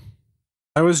job.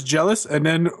 I was jealous, and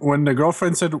then when the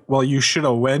girlfriend said, "Well, you should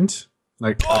have went,"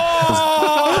 like,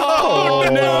 oh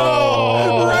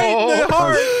no, right in the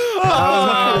heart.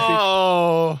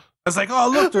 I was like, "Oh,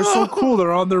 look, they're so cool.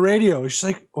 They're on the radio." She's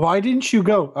like, "Why didn't you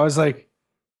go?" I was like.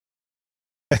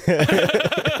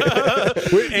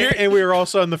 And we were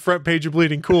also on the front page of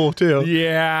Bleeding Cool too.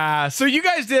 Yeah. So you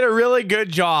guys did a really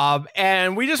good job,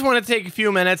 and we just want to take a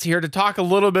few minutes here to talk a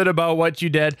little bit about what you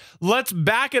did. Let's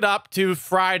back it up to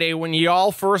Friday when you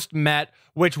all first met,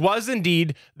 which was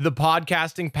indeed the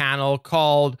podcasting panel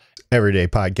called Everyday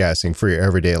Podcasting for Your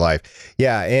Everyday Life.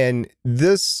 Yeah, and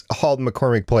this Halden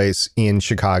McCormick Place in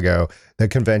Chicago, the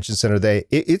convention center,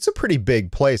 it's a pretty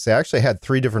big place. They actually had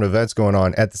 3 different events going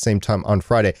on at the same time on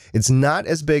Friday. It's not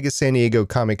as big as San Diego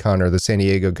Comic-Con or the San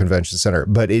Diego Convention Center,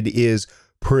 but it is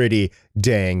pretty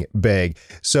dang big.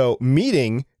 So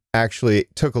meeting actually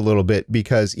took a little bit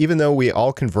because even though we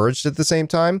all converged at the same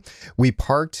time, we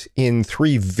parked in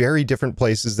 3 very different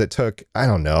places that took, I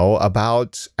don't know,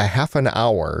 about a half an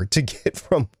hour to get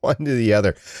from one to the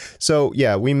other. So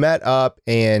yeah, we met up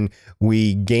and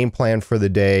we game planned for the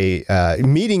day.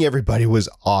 Meeting everybody was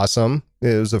awesome.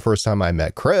 It was the first time I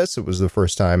met Chris. It was the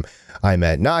first time I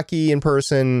met Naki in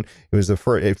person. It was the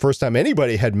first time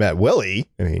anybody had met Willie.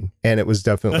 I mean, and it was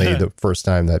definitely the first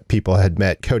time that people had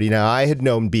met Cody. Now, I had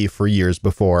known Beef for years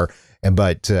before,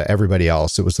 but everybody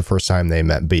else, it was the first time they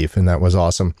met Beef, and that was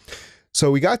awesome.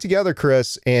 So we got together,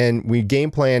 Chris, and we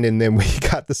game planned, and then we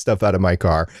got the stuff out of my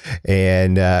car,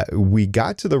 and we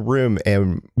got to the room.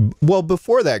 And well,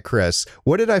 before that, Chris,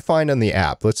 what did I find on the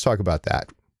app? Let's talk about that.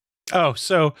 Oh,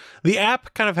 so the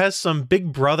app kind of has some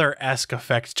Big Brother-esque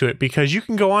effect to it because you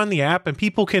can go on the app and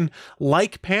people can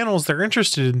like panels. They're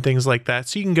interested in things like that.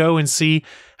 So you can go and see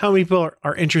how many people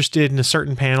are interested in a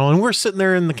certain panel. And we're sitting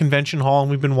there in the convention hall and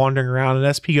we've been wandering around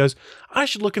and SP goes, I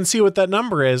should look and see what that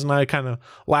number is. And I kind of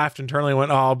laughed internally and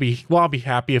went, oh, I'll be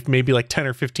happy if maybe like 10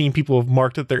 or 15 people have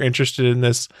marked that they're interested in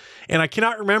this. And I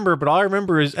cannot remember, but all I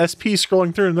remember is SP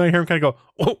scrolling through, and then I hear him kind of go,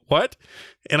 oh, what?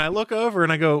 And I look over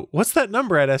and I go, what's that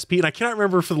number at SP? And I cannot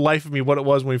remember for the life of me what it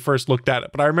was when we first looked at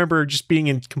it, but I remember just being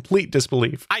in complete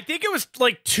disbelief. I think it was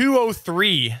like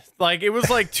 203. Like it was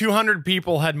like 200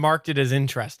 people had marked it as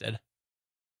interested.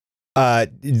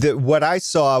 What I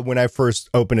saw when I first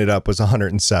opened it up was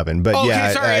 107, but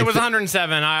okay, sorry, it was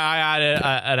 107. I added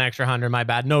an extra 100. My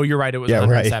bad. No, you're right. It was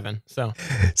 107.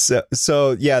 Right.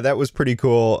 So yeah, that was pretty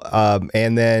cool.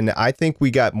 And then I think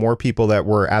we got more people that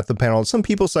were at the panel. Some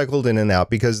people cycled in and out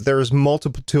because there's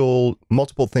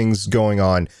multiple things going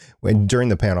on during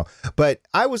the panel. But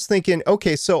I was thinking,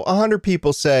 okay, so 100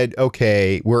 people said,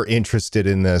 okay, we're interested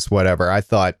in this, whatever. I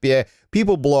thought, yeah.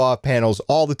 People blow off panels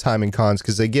all the time in cons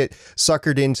because they get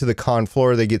suckered into the con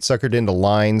floor. They get suckered into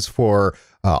lines for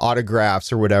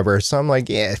autographs or whatever. So I'm like,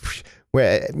 yeah,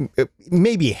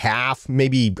 maybe half,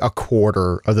 maybe a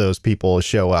quarter of those people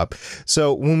show up.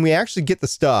 So when we actually get the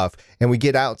stuff and we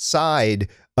get outside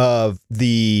of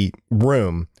the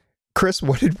room, Chris,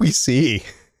 what did we see?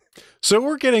 So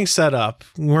we're getting set up.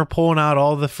 We're pulling out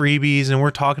all the freebies and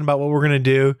we're talking about what we're going to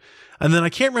do. And then I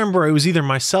can't remember, it was either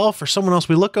myself or someone else.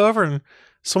 We look over and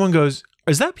someone goes,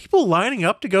 is that people lining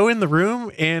up to go in the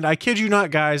room? And I kid you not,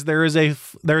 guys, there is a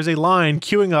line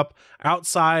queuing up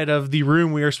outside of the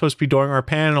room we are supposed to be doing our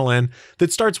panel in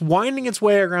that starts winding its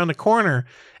way around the corner.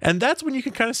 And that's when you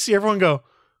can kind of see everyone go,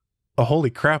 oh,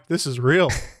 holy crap, this is real.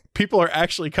 People are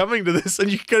actually coming to this,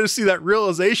 and you can kind of see that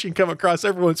realization come across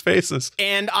everyone's faces.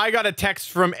 And I got a text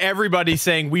from everybody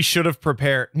saying we should have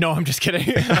prepared. No, I'm just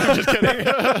kidding. I'm just kidding.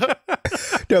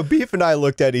 No, Beef and I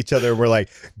looked at each other and we're like,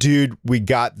 dude, we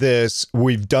got this.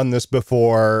 We've done this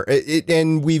before.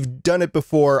 And we've done it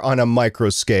before on a micro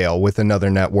scale with another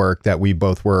network that we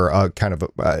both were kind of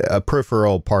a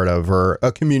peripheral part of, or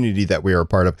a community that we were a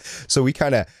part of. So we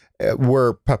kind of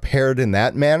were prepared in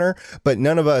that manner, but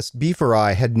none of us, Beef or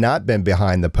I, had not been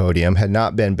behind the podium, had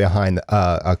not been behind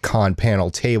a con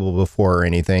panel table before or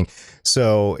anything.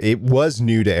 So it was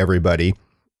new to everybody.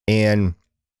 And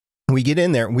we get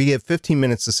in there, we get 15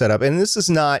 minutes to set up. And this is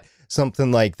not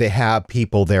something like they have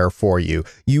people there for you.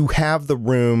 You have the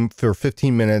room for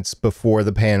 15 minutes before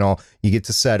the panel. You get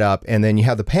to set up, and then you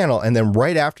have the panel. And then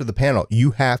right after the panel,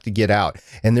 you have to get out.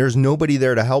 And there's nobody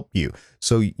there to help you.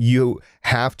 So you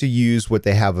have to use what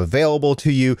they have available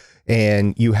to you.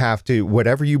 And you have to,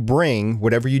 whatever you bring,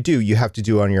 whatever you do, you have to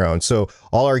do on your own. So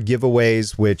all our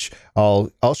giveaways, which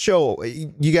I'll show.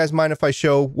 You guys mind if I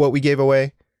show what we gave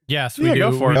away? Yes, we do.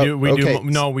 Go for it. We do.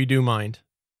 No, we do mind.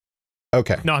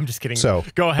 Okay. No, I'm just kidding. So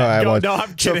go ahead. No,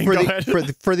 I'm kidding. So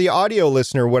for the audio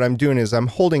listener, what I'm doing is I'm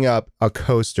holding up a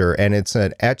coaster, and it's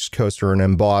an etched coaster, an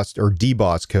embossed or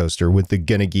debossed coaster with the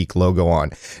Gonna Geek logo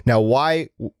on. Now, why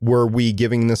were we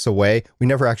giving this away? We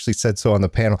never actually said so on the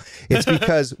panel. It's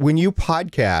because when you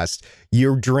podcast,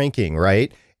 you're drinking,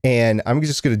 right? And I'm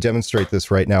just going to demonstrate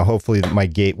this right now. Hopefully my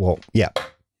gate will. Yeah,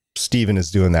 Steven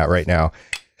is doing that right now.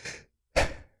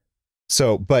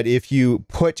 So, but if you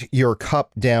put your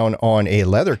cup down on a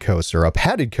leather coaster, a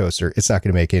padded coaster, it's not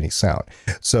going to make any sound.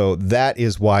 So that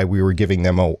is why we were giving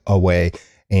them away.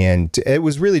 And it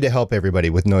was really to help everybody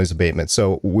with noise abatement.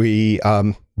 So we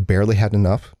barely had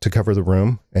enough to cover the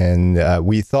room. And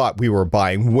we thought we were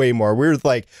buying way more. We were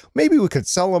like, maybe we could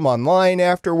sell them online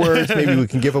afterwards. Maybe we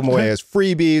can give them away as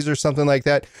freebies or something like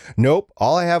that. Nope.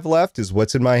 All I have left is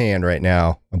what's in my hand right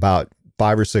now. About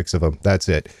 5 or 6 of them. That's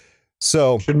it.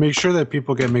 So should make sure that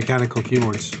people get mechanical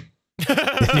keyboards.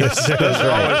 Yes, that's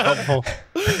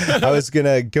right. I was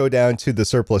gonna go down to the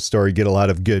surplus store, get a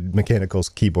lot of good mechanical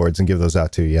keyboards, and give those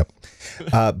out too. Yep.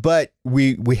 But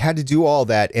we had to do all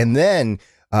that, and then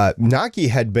Naki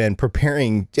had been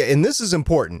preparing, and this is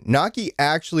important. Naki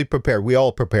actually prepared. We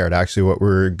all prepared actually what we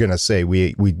were gonna say.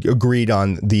 We agreed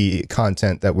on the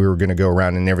content that we were gonna go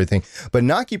around and everything. But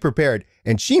Naki prepared,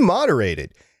 and she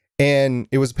moderated, and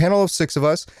it was a panel of 6 of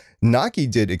us. Naki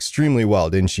did extremely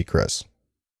well, didn't she, Chris?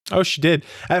 Oh, she did.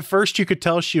 At first, you could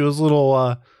tell she was a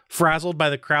little frazzled by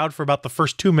the crowd for about the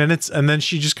first 2 minutes, and then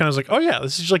she just kind of was like, oh yeah,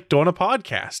 this is like doing a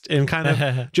podcast, and kind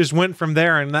of just went from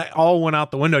there, and that all went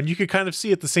out the window. And you could kind of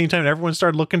see at the same time, everyone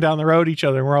started looking down the road at each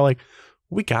other, and we're all like,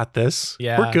 we got this.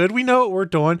 Yeah. We're good. We know what we're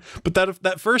doing. But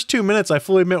that first 2 minutes, I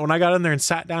fully admit, when I got in there and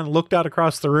sat down and looked out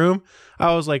across the room,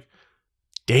 I was like,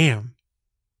 damn.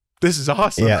 This is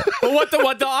awesome. Yeah. But what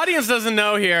the audience doesn't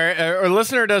know here, or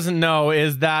listener doesn't know,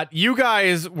 is that you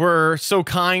guys were so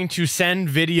kind to send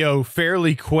video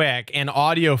fairly quick and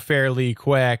audio fairly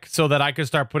quick so that I could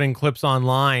start putting clips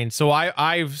online. So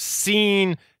I've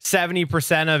seen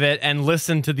 70% of it and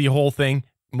listened to the whole thing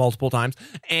multiple times,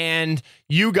 and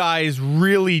you guys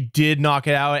really did knock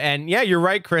it out. And yeah, you're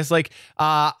right, Chris. Like,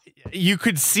 you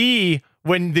could see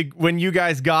when you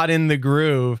guys got in the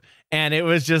groove, and it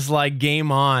was just like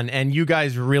game on, and you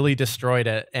guys really destroyed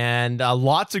it. And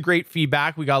lots of great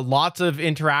feedback. We got lots of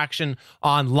interaction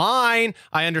online.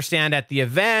 I understand at the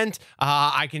event.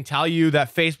 I can tell you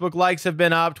that Facebook likes have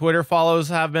been up, Twitter follows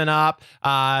have been up.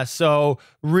 So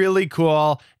really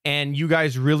cool. And you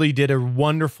guys really did a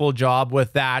wonderful job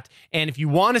with that. And if you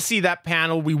want to see that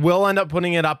panel, we will end up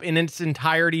putting it up in its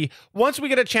entirety once we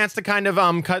get a chance to kind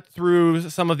of cut through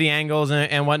some of the angles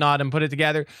and whatnot and put it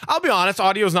together. I'll be honest,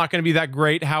 audio is not going to be that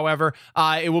great. However,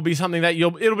 it will be something that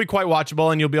it'll be quite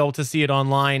watchable, and you'll be able to see it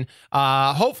online.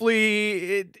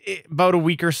 Hopefully about a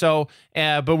week or so,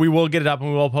 but we will get it up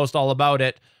and we will post all about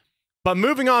it. But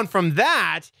moving on from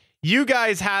that, you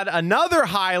guys had another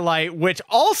highlight, which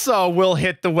also will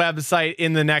hit the website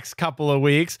in the next couple of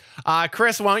weeks.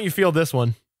 Chris, why don't you feel this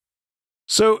one?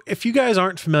 So if you guys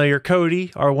aren't familiar,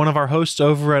 Cody, one of our hosts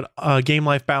over at Game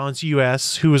Life Balance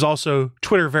US, who is also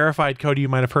Twitter verified Cody, you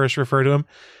might have heard us refer to him.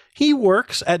 He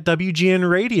works at WGN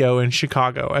Radio in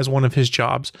Chicago as one of his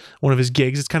jobs, one of his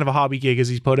gigs. It's kind of a hobby gig, as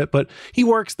he's put it, but he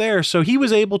works there. So he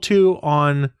was able to,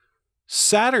 on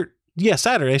Saturday.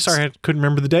 Sorry, I couldn't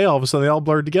remember the day all of a sudden. They all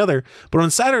blurred together. But on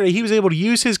Saturday, he was able to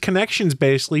use his connections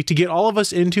basically to get all of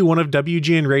us into one of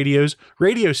WGN Radio's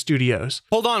radio studios.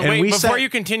 Hold on, wait, before you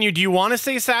continue, do you want to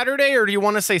say Saturday or do you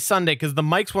want to say Sunday? Because the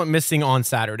mics went missing on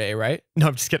Saturday, right? No,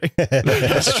 I'm just kidding.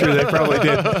 That's true, they probably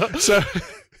did.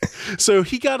 So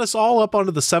he got us all up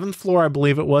onto the 7th floor, I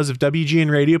believe it was, of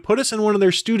WGN Radio, put us in one of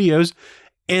their studios.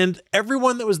 And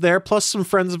everyone that was there, plus some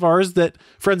friends of ours,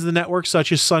 friends of the network,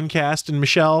 such as Suncast and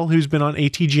Michelle, who's been on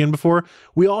ATGN before,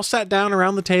 we all sat down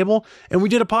around the table and we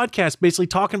did a podcast basically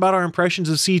talking about our impressions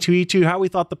of C2E2, how we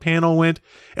thought the panel went.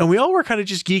 And we all were kind of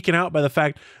just geeking out by the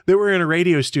fact that we're in a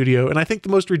radio studio. And I think the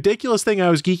most ridiculous thing I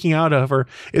was geeking out over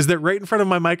is that right in front of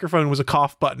my microphone was a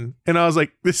cough button. And I was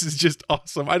like, this is just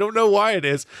awesome. I don't know why it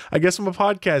is. I guess I'm a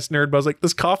podcast nerd, but I was like,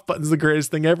 this cough button's the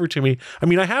greatest thing ever to me. I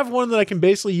mean, I have one that I can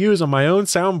basically use on my own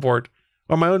soundboard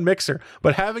on my own mixer,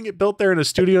 but having it built there in a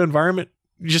studio environment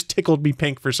just tickled me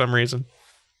pink for some reason.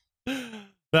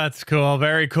 That's cool.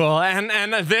 Very cool. And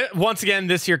once again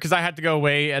this year, because I had to go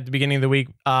away at the beginning of the week,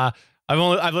 I've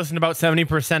listened to about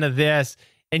 70% of this,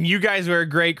 and you guys were a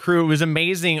great crew. It was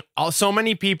amazing. So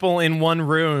many people in one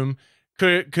room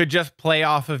could just play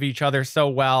off of each other so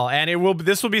well. And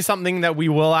this will be something that we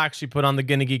will actually put on the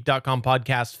GonnaGeek.com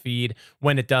podcast feed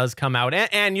when it does come out,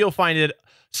 and you'll find it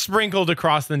sprinkled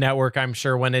across the network, I'm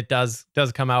sure, when it does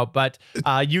come out. But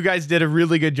you guys did a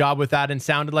really good job with that and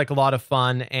sounded like a lot of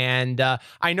fun. And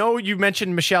I know you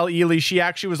mentioned Michelle Ely. She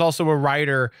actually was also a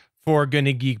writer for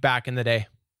Gonna Geek back in the day.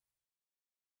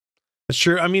 That's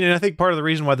true. I mean, and I think part of the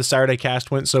reason why the Saturday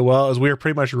cast went so well is we were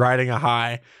pretty much riding a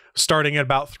high, starting at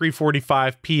about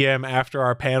 3:45 p.m. after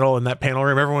our panel. In that panel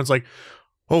room, everyone's like,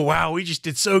 oh, wow, we just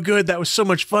did so good. That was so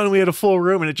much fun. We had a full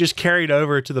room, and it just carried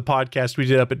over to the podcast we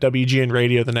did up at WGN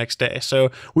Radio the next day.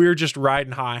 So we were just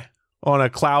riding high on a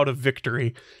cloud of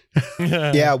victory.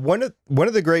 Yeah, one of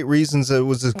the great reasons it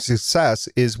was a success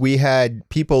is we had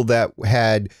people that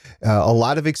had a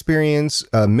lot of experience,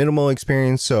 minimal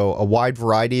experience, so a wide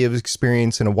variety of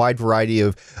experience and a wide variety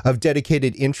of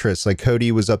dedicated interests. Like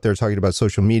Cody was up there talking about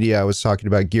social media. I was talking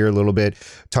about gear a little bit,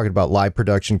 talking about live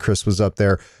production. Chris was up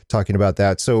there talking about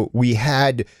that. So we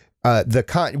had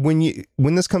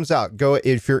when this comes out,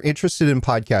 if you're interested in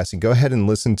podcasting, go ahead and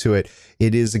listen to it.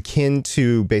 It is akin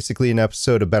to basically an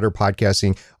episode of Better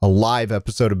Podcasting, a live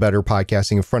episode of Better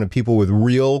Podcasting in front of people with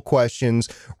real questions,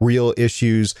 real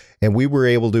issues, and we were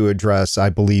able to address,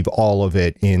 I believe, all of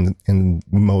it in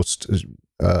most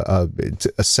a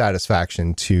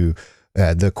satisfaction to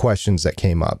the questions that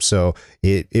came up. So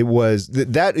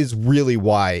that is really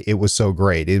why it was so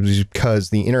great. It was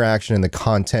because the interaction and the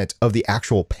content of the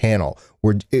actual panel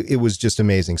it was just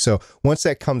amazing. So once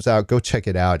that comes out, go check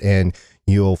it out and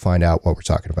you'll find out what we're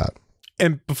talking about.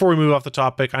 And before we move off the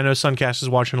topic, I know Suncast is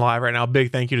watching live right now.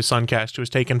 Big thank you to Suncast, who was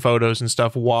taking photos and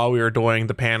stuff while we were doing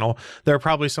the panel. They're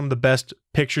probably some of the best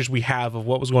pictures we have of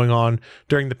what was going on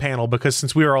during the panel, because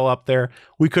since we were all up there,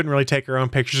 we couldn't really take our own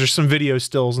pictures. There's some video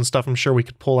stills and stuff I'm sure we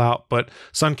could pull out, but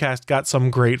Suncast got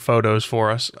some great photos for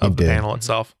us of the panel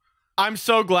itself. I'm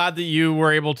so glad that you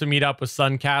were able to meet up with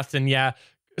Suncast. And yeah,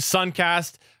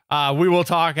 Suncast, We will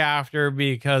talk after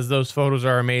because those photos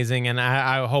are amazing, and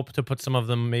I hope to put some of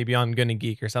them maybe on Gonna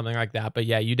Geek or something like that. But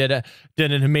yeah, you did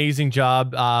an amazing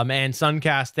job. And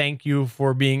Suncast, thank you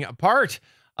for being a part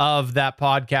of that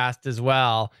podcast as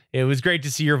well. It was great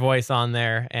to see your voice on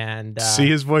there and see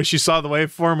his voice. You saw the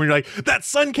waveform where you're like,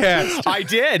 that's Suncast. I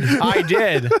did.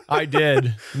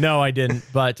 No, I didn't.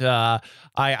 But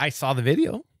I saw the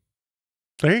video.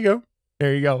 There you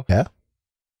go. Yeah.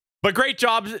 But great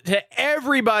job to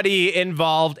everybody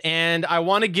involved. And I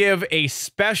want to give a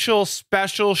special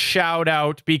shout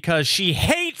out because she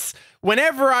hates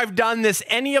whenever I've done this,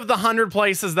 any of the 100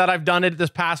 places that I've done it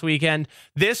this past weekend.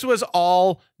 This was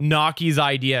all Naki's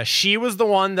idea. She was the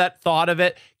one that thought of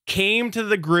it, came to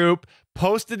the group,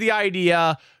 posted the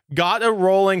idea, got it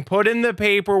rolling, put in the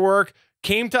paperwork,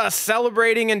 came to us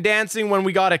celebrating and dancing when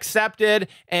we got accepted,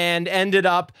 and ended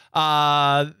up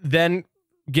then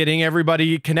getting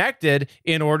everybody connected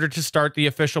in order to start the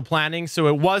official planning. So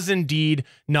it was indeed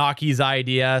Naki's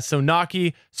idea. So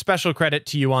Naki, special credit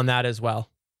to you on that as well.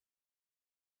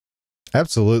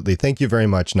 Absolutely. Thank you very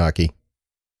much, Naki.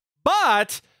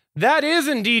 But that is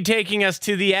indeed taking us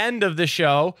to the end of the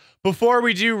show. Before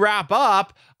we do wrap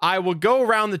up, I will go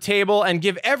around the table and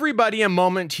give everybody a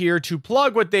moment here to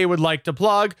plug what they would like to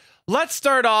plug. Let's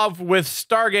start off with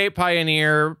Stargate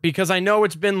Pioneer, because I know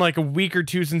it's been like a week or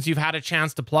two since you've had a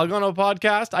chance to plug on a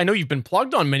podcast. I know you've been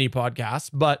plugged on many podcasts,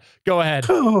 but go ahead.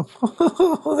 Oh,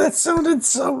 that sounded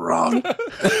so wrong.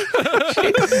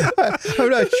 I'm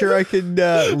not sure I can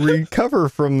recover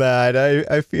from that.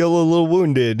 I feel a little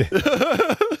wounded.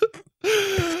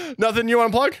 Nothing you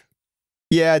want to plug?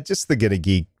 Yeah, just the Gonna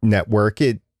Geek Network.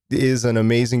 It is an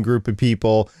amazing group of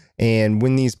people. And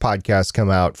when these podcasts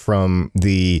come out from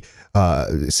the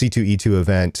C2E2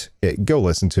 event, go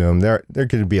listen to them. They're going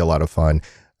to be a lot of fun.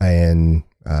 And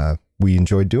we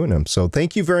enjoyed doing them. So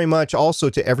thank you very much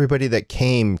also to everybody that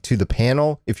came to the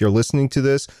panel. If you're listening to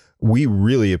this, we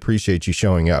really appreciate you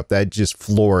showing up. That just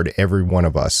floored every one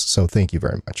of us. So thank you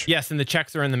very much. Yes, and the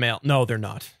checks are in the mail. No, they're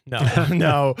not.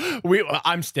 No.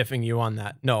 I'm stiffing you on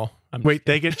that. No. Wait,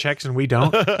 they get checks and we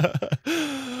don't?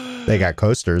 They got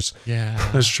coasters. Yeah.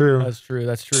 That's true. That's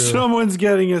true. Someone's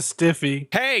getting a stiffy.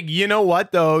 Hey, you know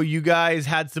what, though? You guys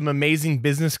had some amazing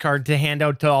business cards to hand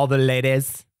out to all the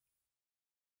ladies.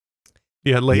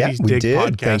 Yeah, ladies dig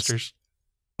podcasters.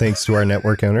 Thanks to our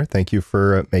network owner. Thank you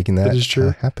for making that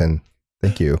happen.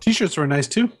 Thank you. T-shirts were nice,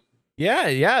 too.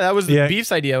 Yeah. That was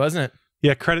Beef's idea, wasn't it?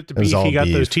 Yeah, credit to Beef. He got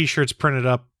those T-shirts printed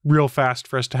up real fast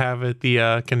for us to have at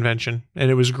the convention. And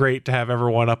it was great to have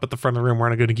everyone up at the front of the room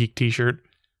wearing a Good Geek T-shirt.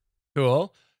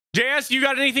 Cool. JS, you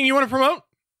got anything you want to promote?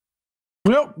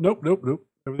 Nope.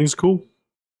 Everything's cool.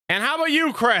 And how about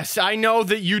you, Chris? I know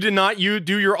that you did not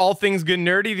do your All Things Good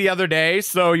Nerdy the other day,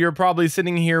 so you're probably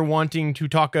sitting here wanting to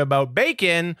talk about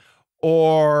bacon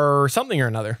or something or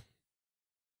another.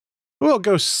 We'll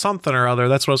go something or other.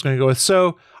 That's what I was going to go with.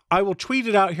 So I will tweet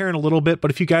it out here in a little bit,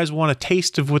 but if you guys want a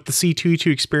taste of what the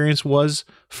C2E2 experience was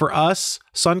for us,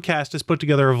 Suncast has put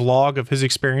together a vlog of his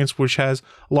experience, which has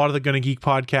a lot of the Gonna Geek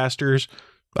podcasters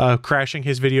crashing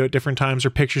his video at different times, or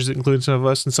pictures that include some of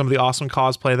us and some of the awesome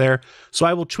cosplay there. So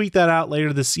I will tweet that out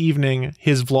later this evening,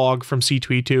 his vlog from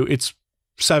C2E2. It's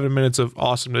 7 minutes of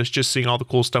awesomeness, just seeing all the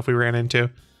cool stuff we ran into.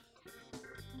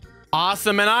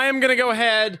 Awesome. And I am going to go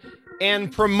ahead and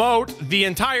promote the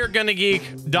entire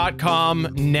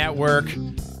GonnaGeek.com network.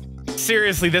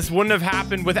 Seriously, this wouldn't have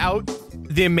happened without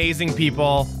the amazing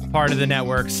people part of the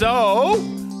network. So,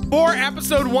 for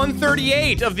episode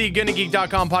 138 of the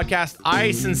GonnaGeek.com podcast,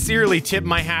 I sincerely tip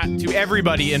my hat to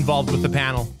everybody involved with the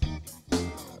panel.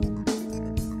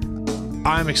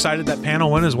 I'm excited that panel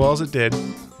went as well as it did.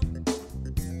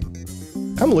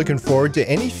 I'm looking forward to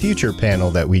any future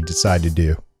panel that we decide to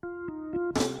do.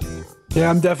 Yeah,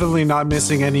 I'm definitely not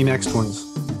missing any next ones.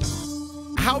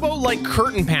 How about like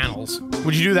curtain panels?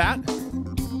 Would you do that?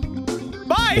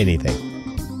 Bye! Anything.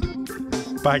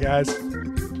 Bye, guys.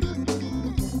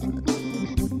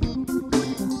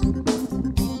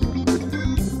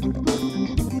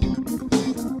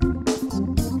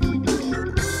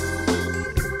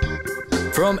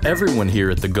 From everyone here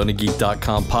at the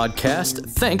GonnaGeek.com podcast,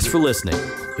 thanks for listening.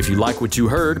 If you like what you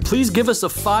heard, please give us a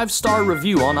 5-star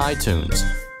review on iTunes.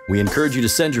 We encourage you to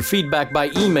send your feedback by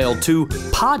email to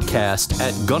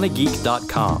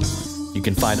podcast@GonnaGeek.com. You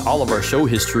can find all of our show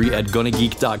history at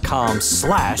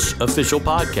GonnaGeek.com/official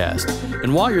podcast.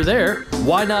 And while you're there,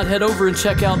 why not head over and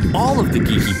check out all of the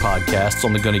geeky podcasts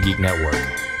on the Gonna Geek Network.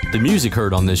 The music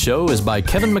heard on this show is by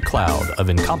Kevin MacLeod of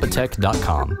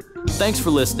Incompetech.com. Thanks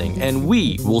for listening, and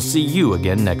we will see you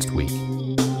again next week.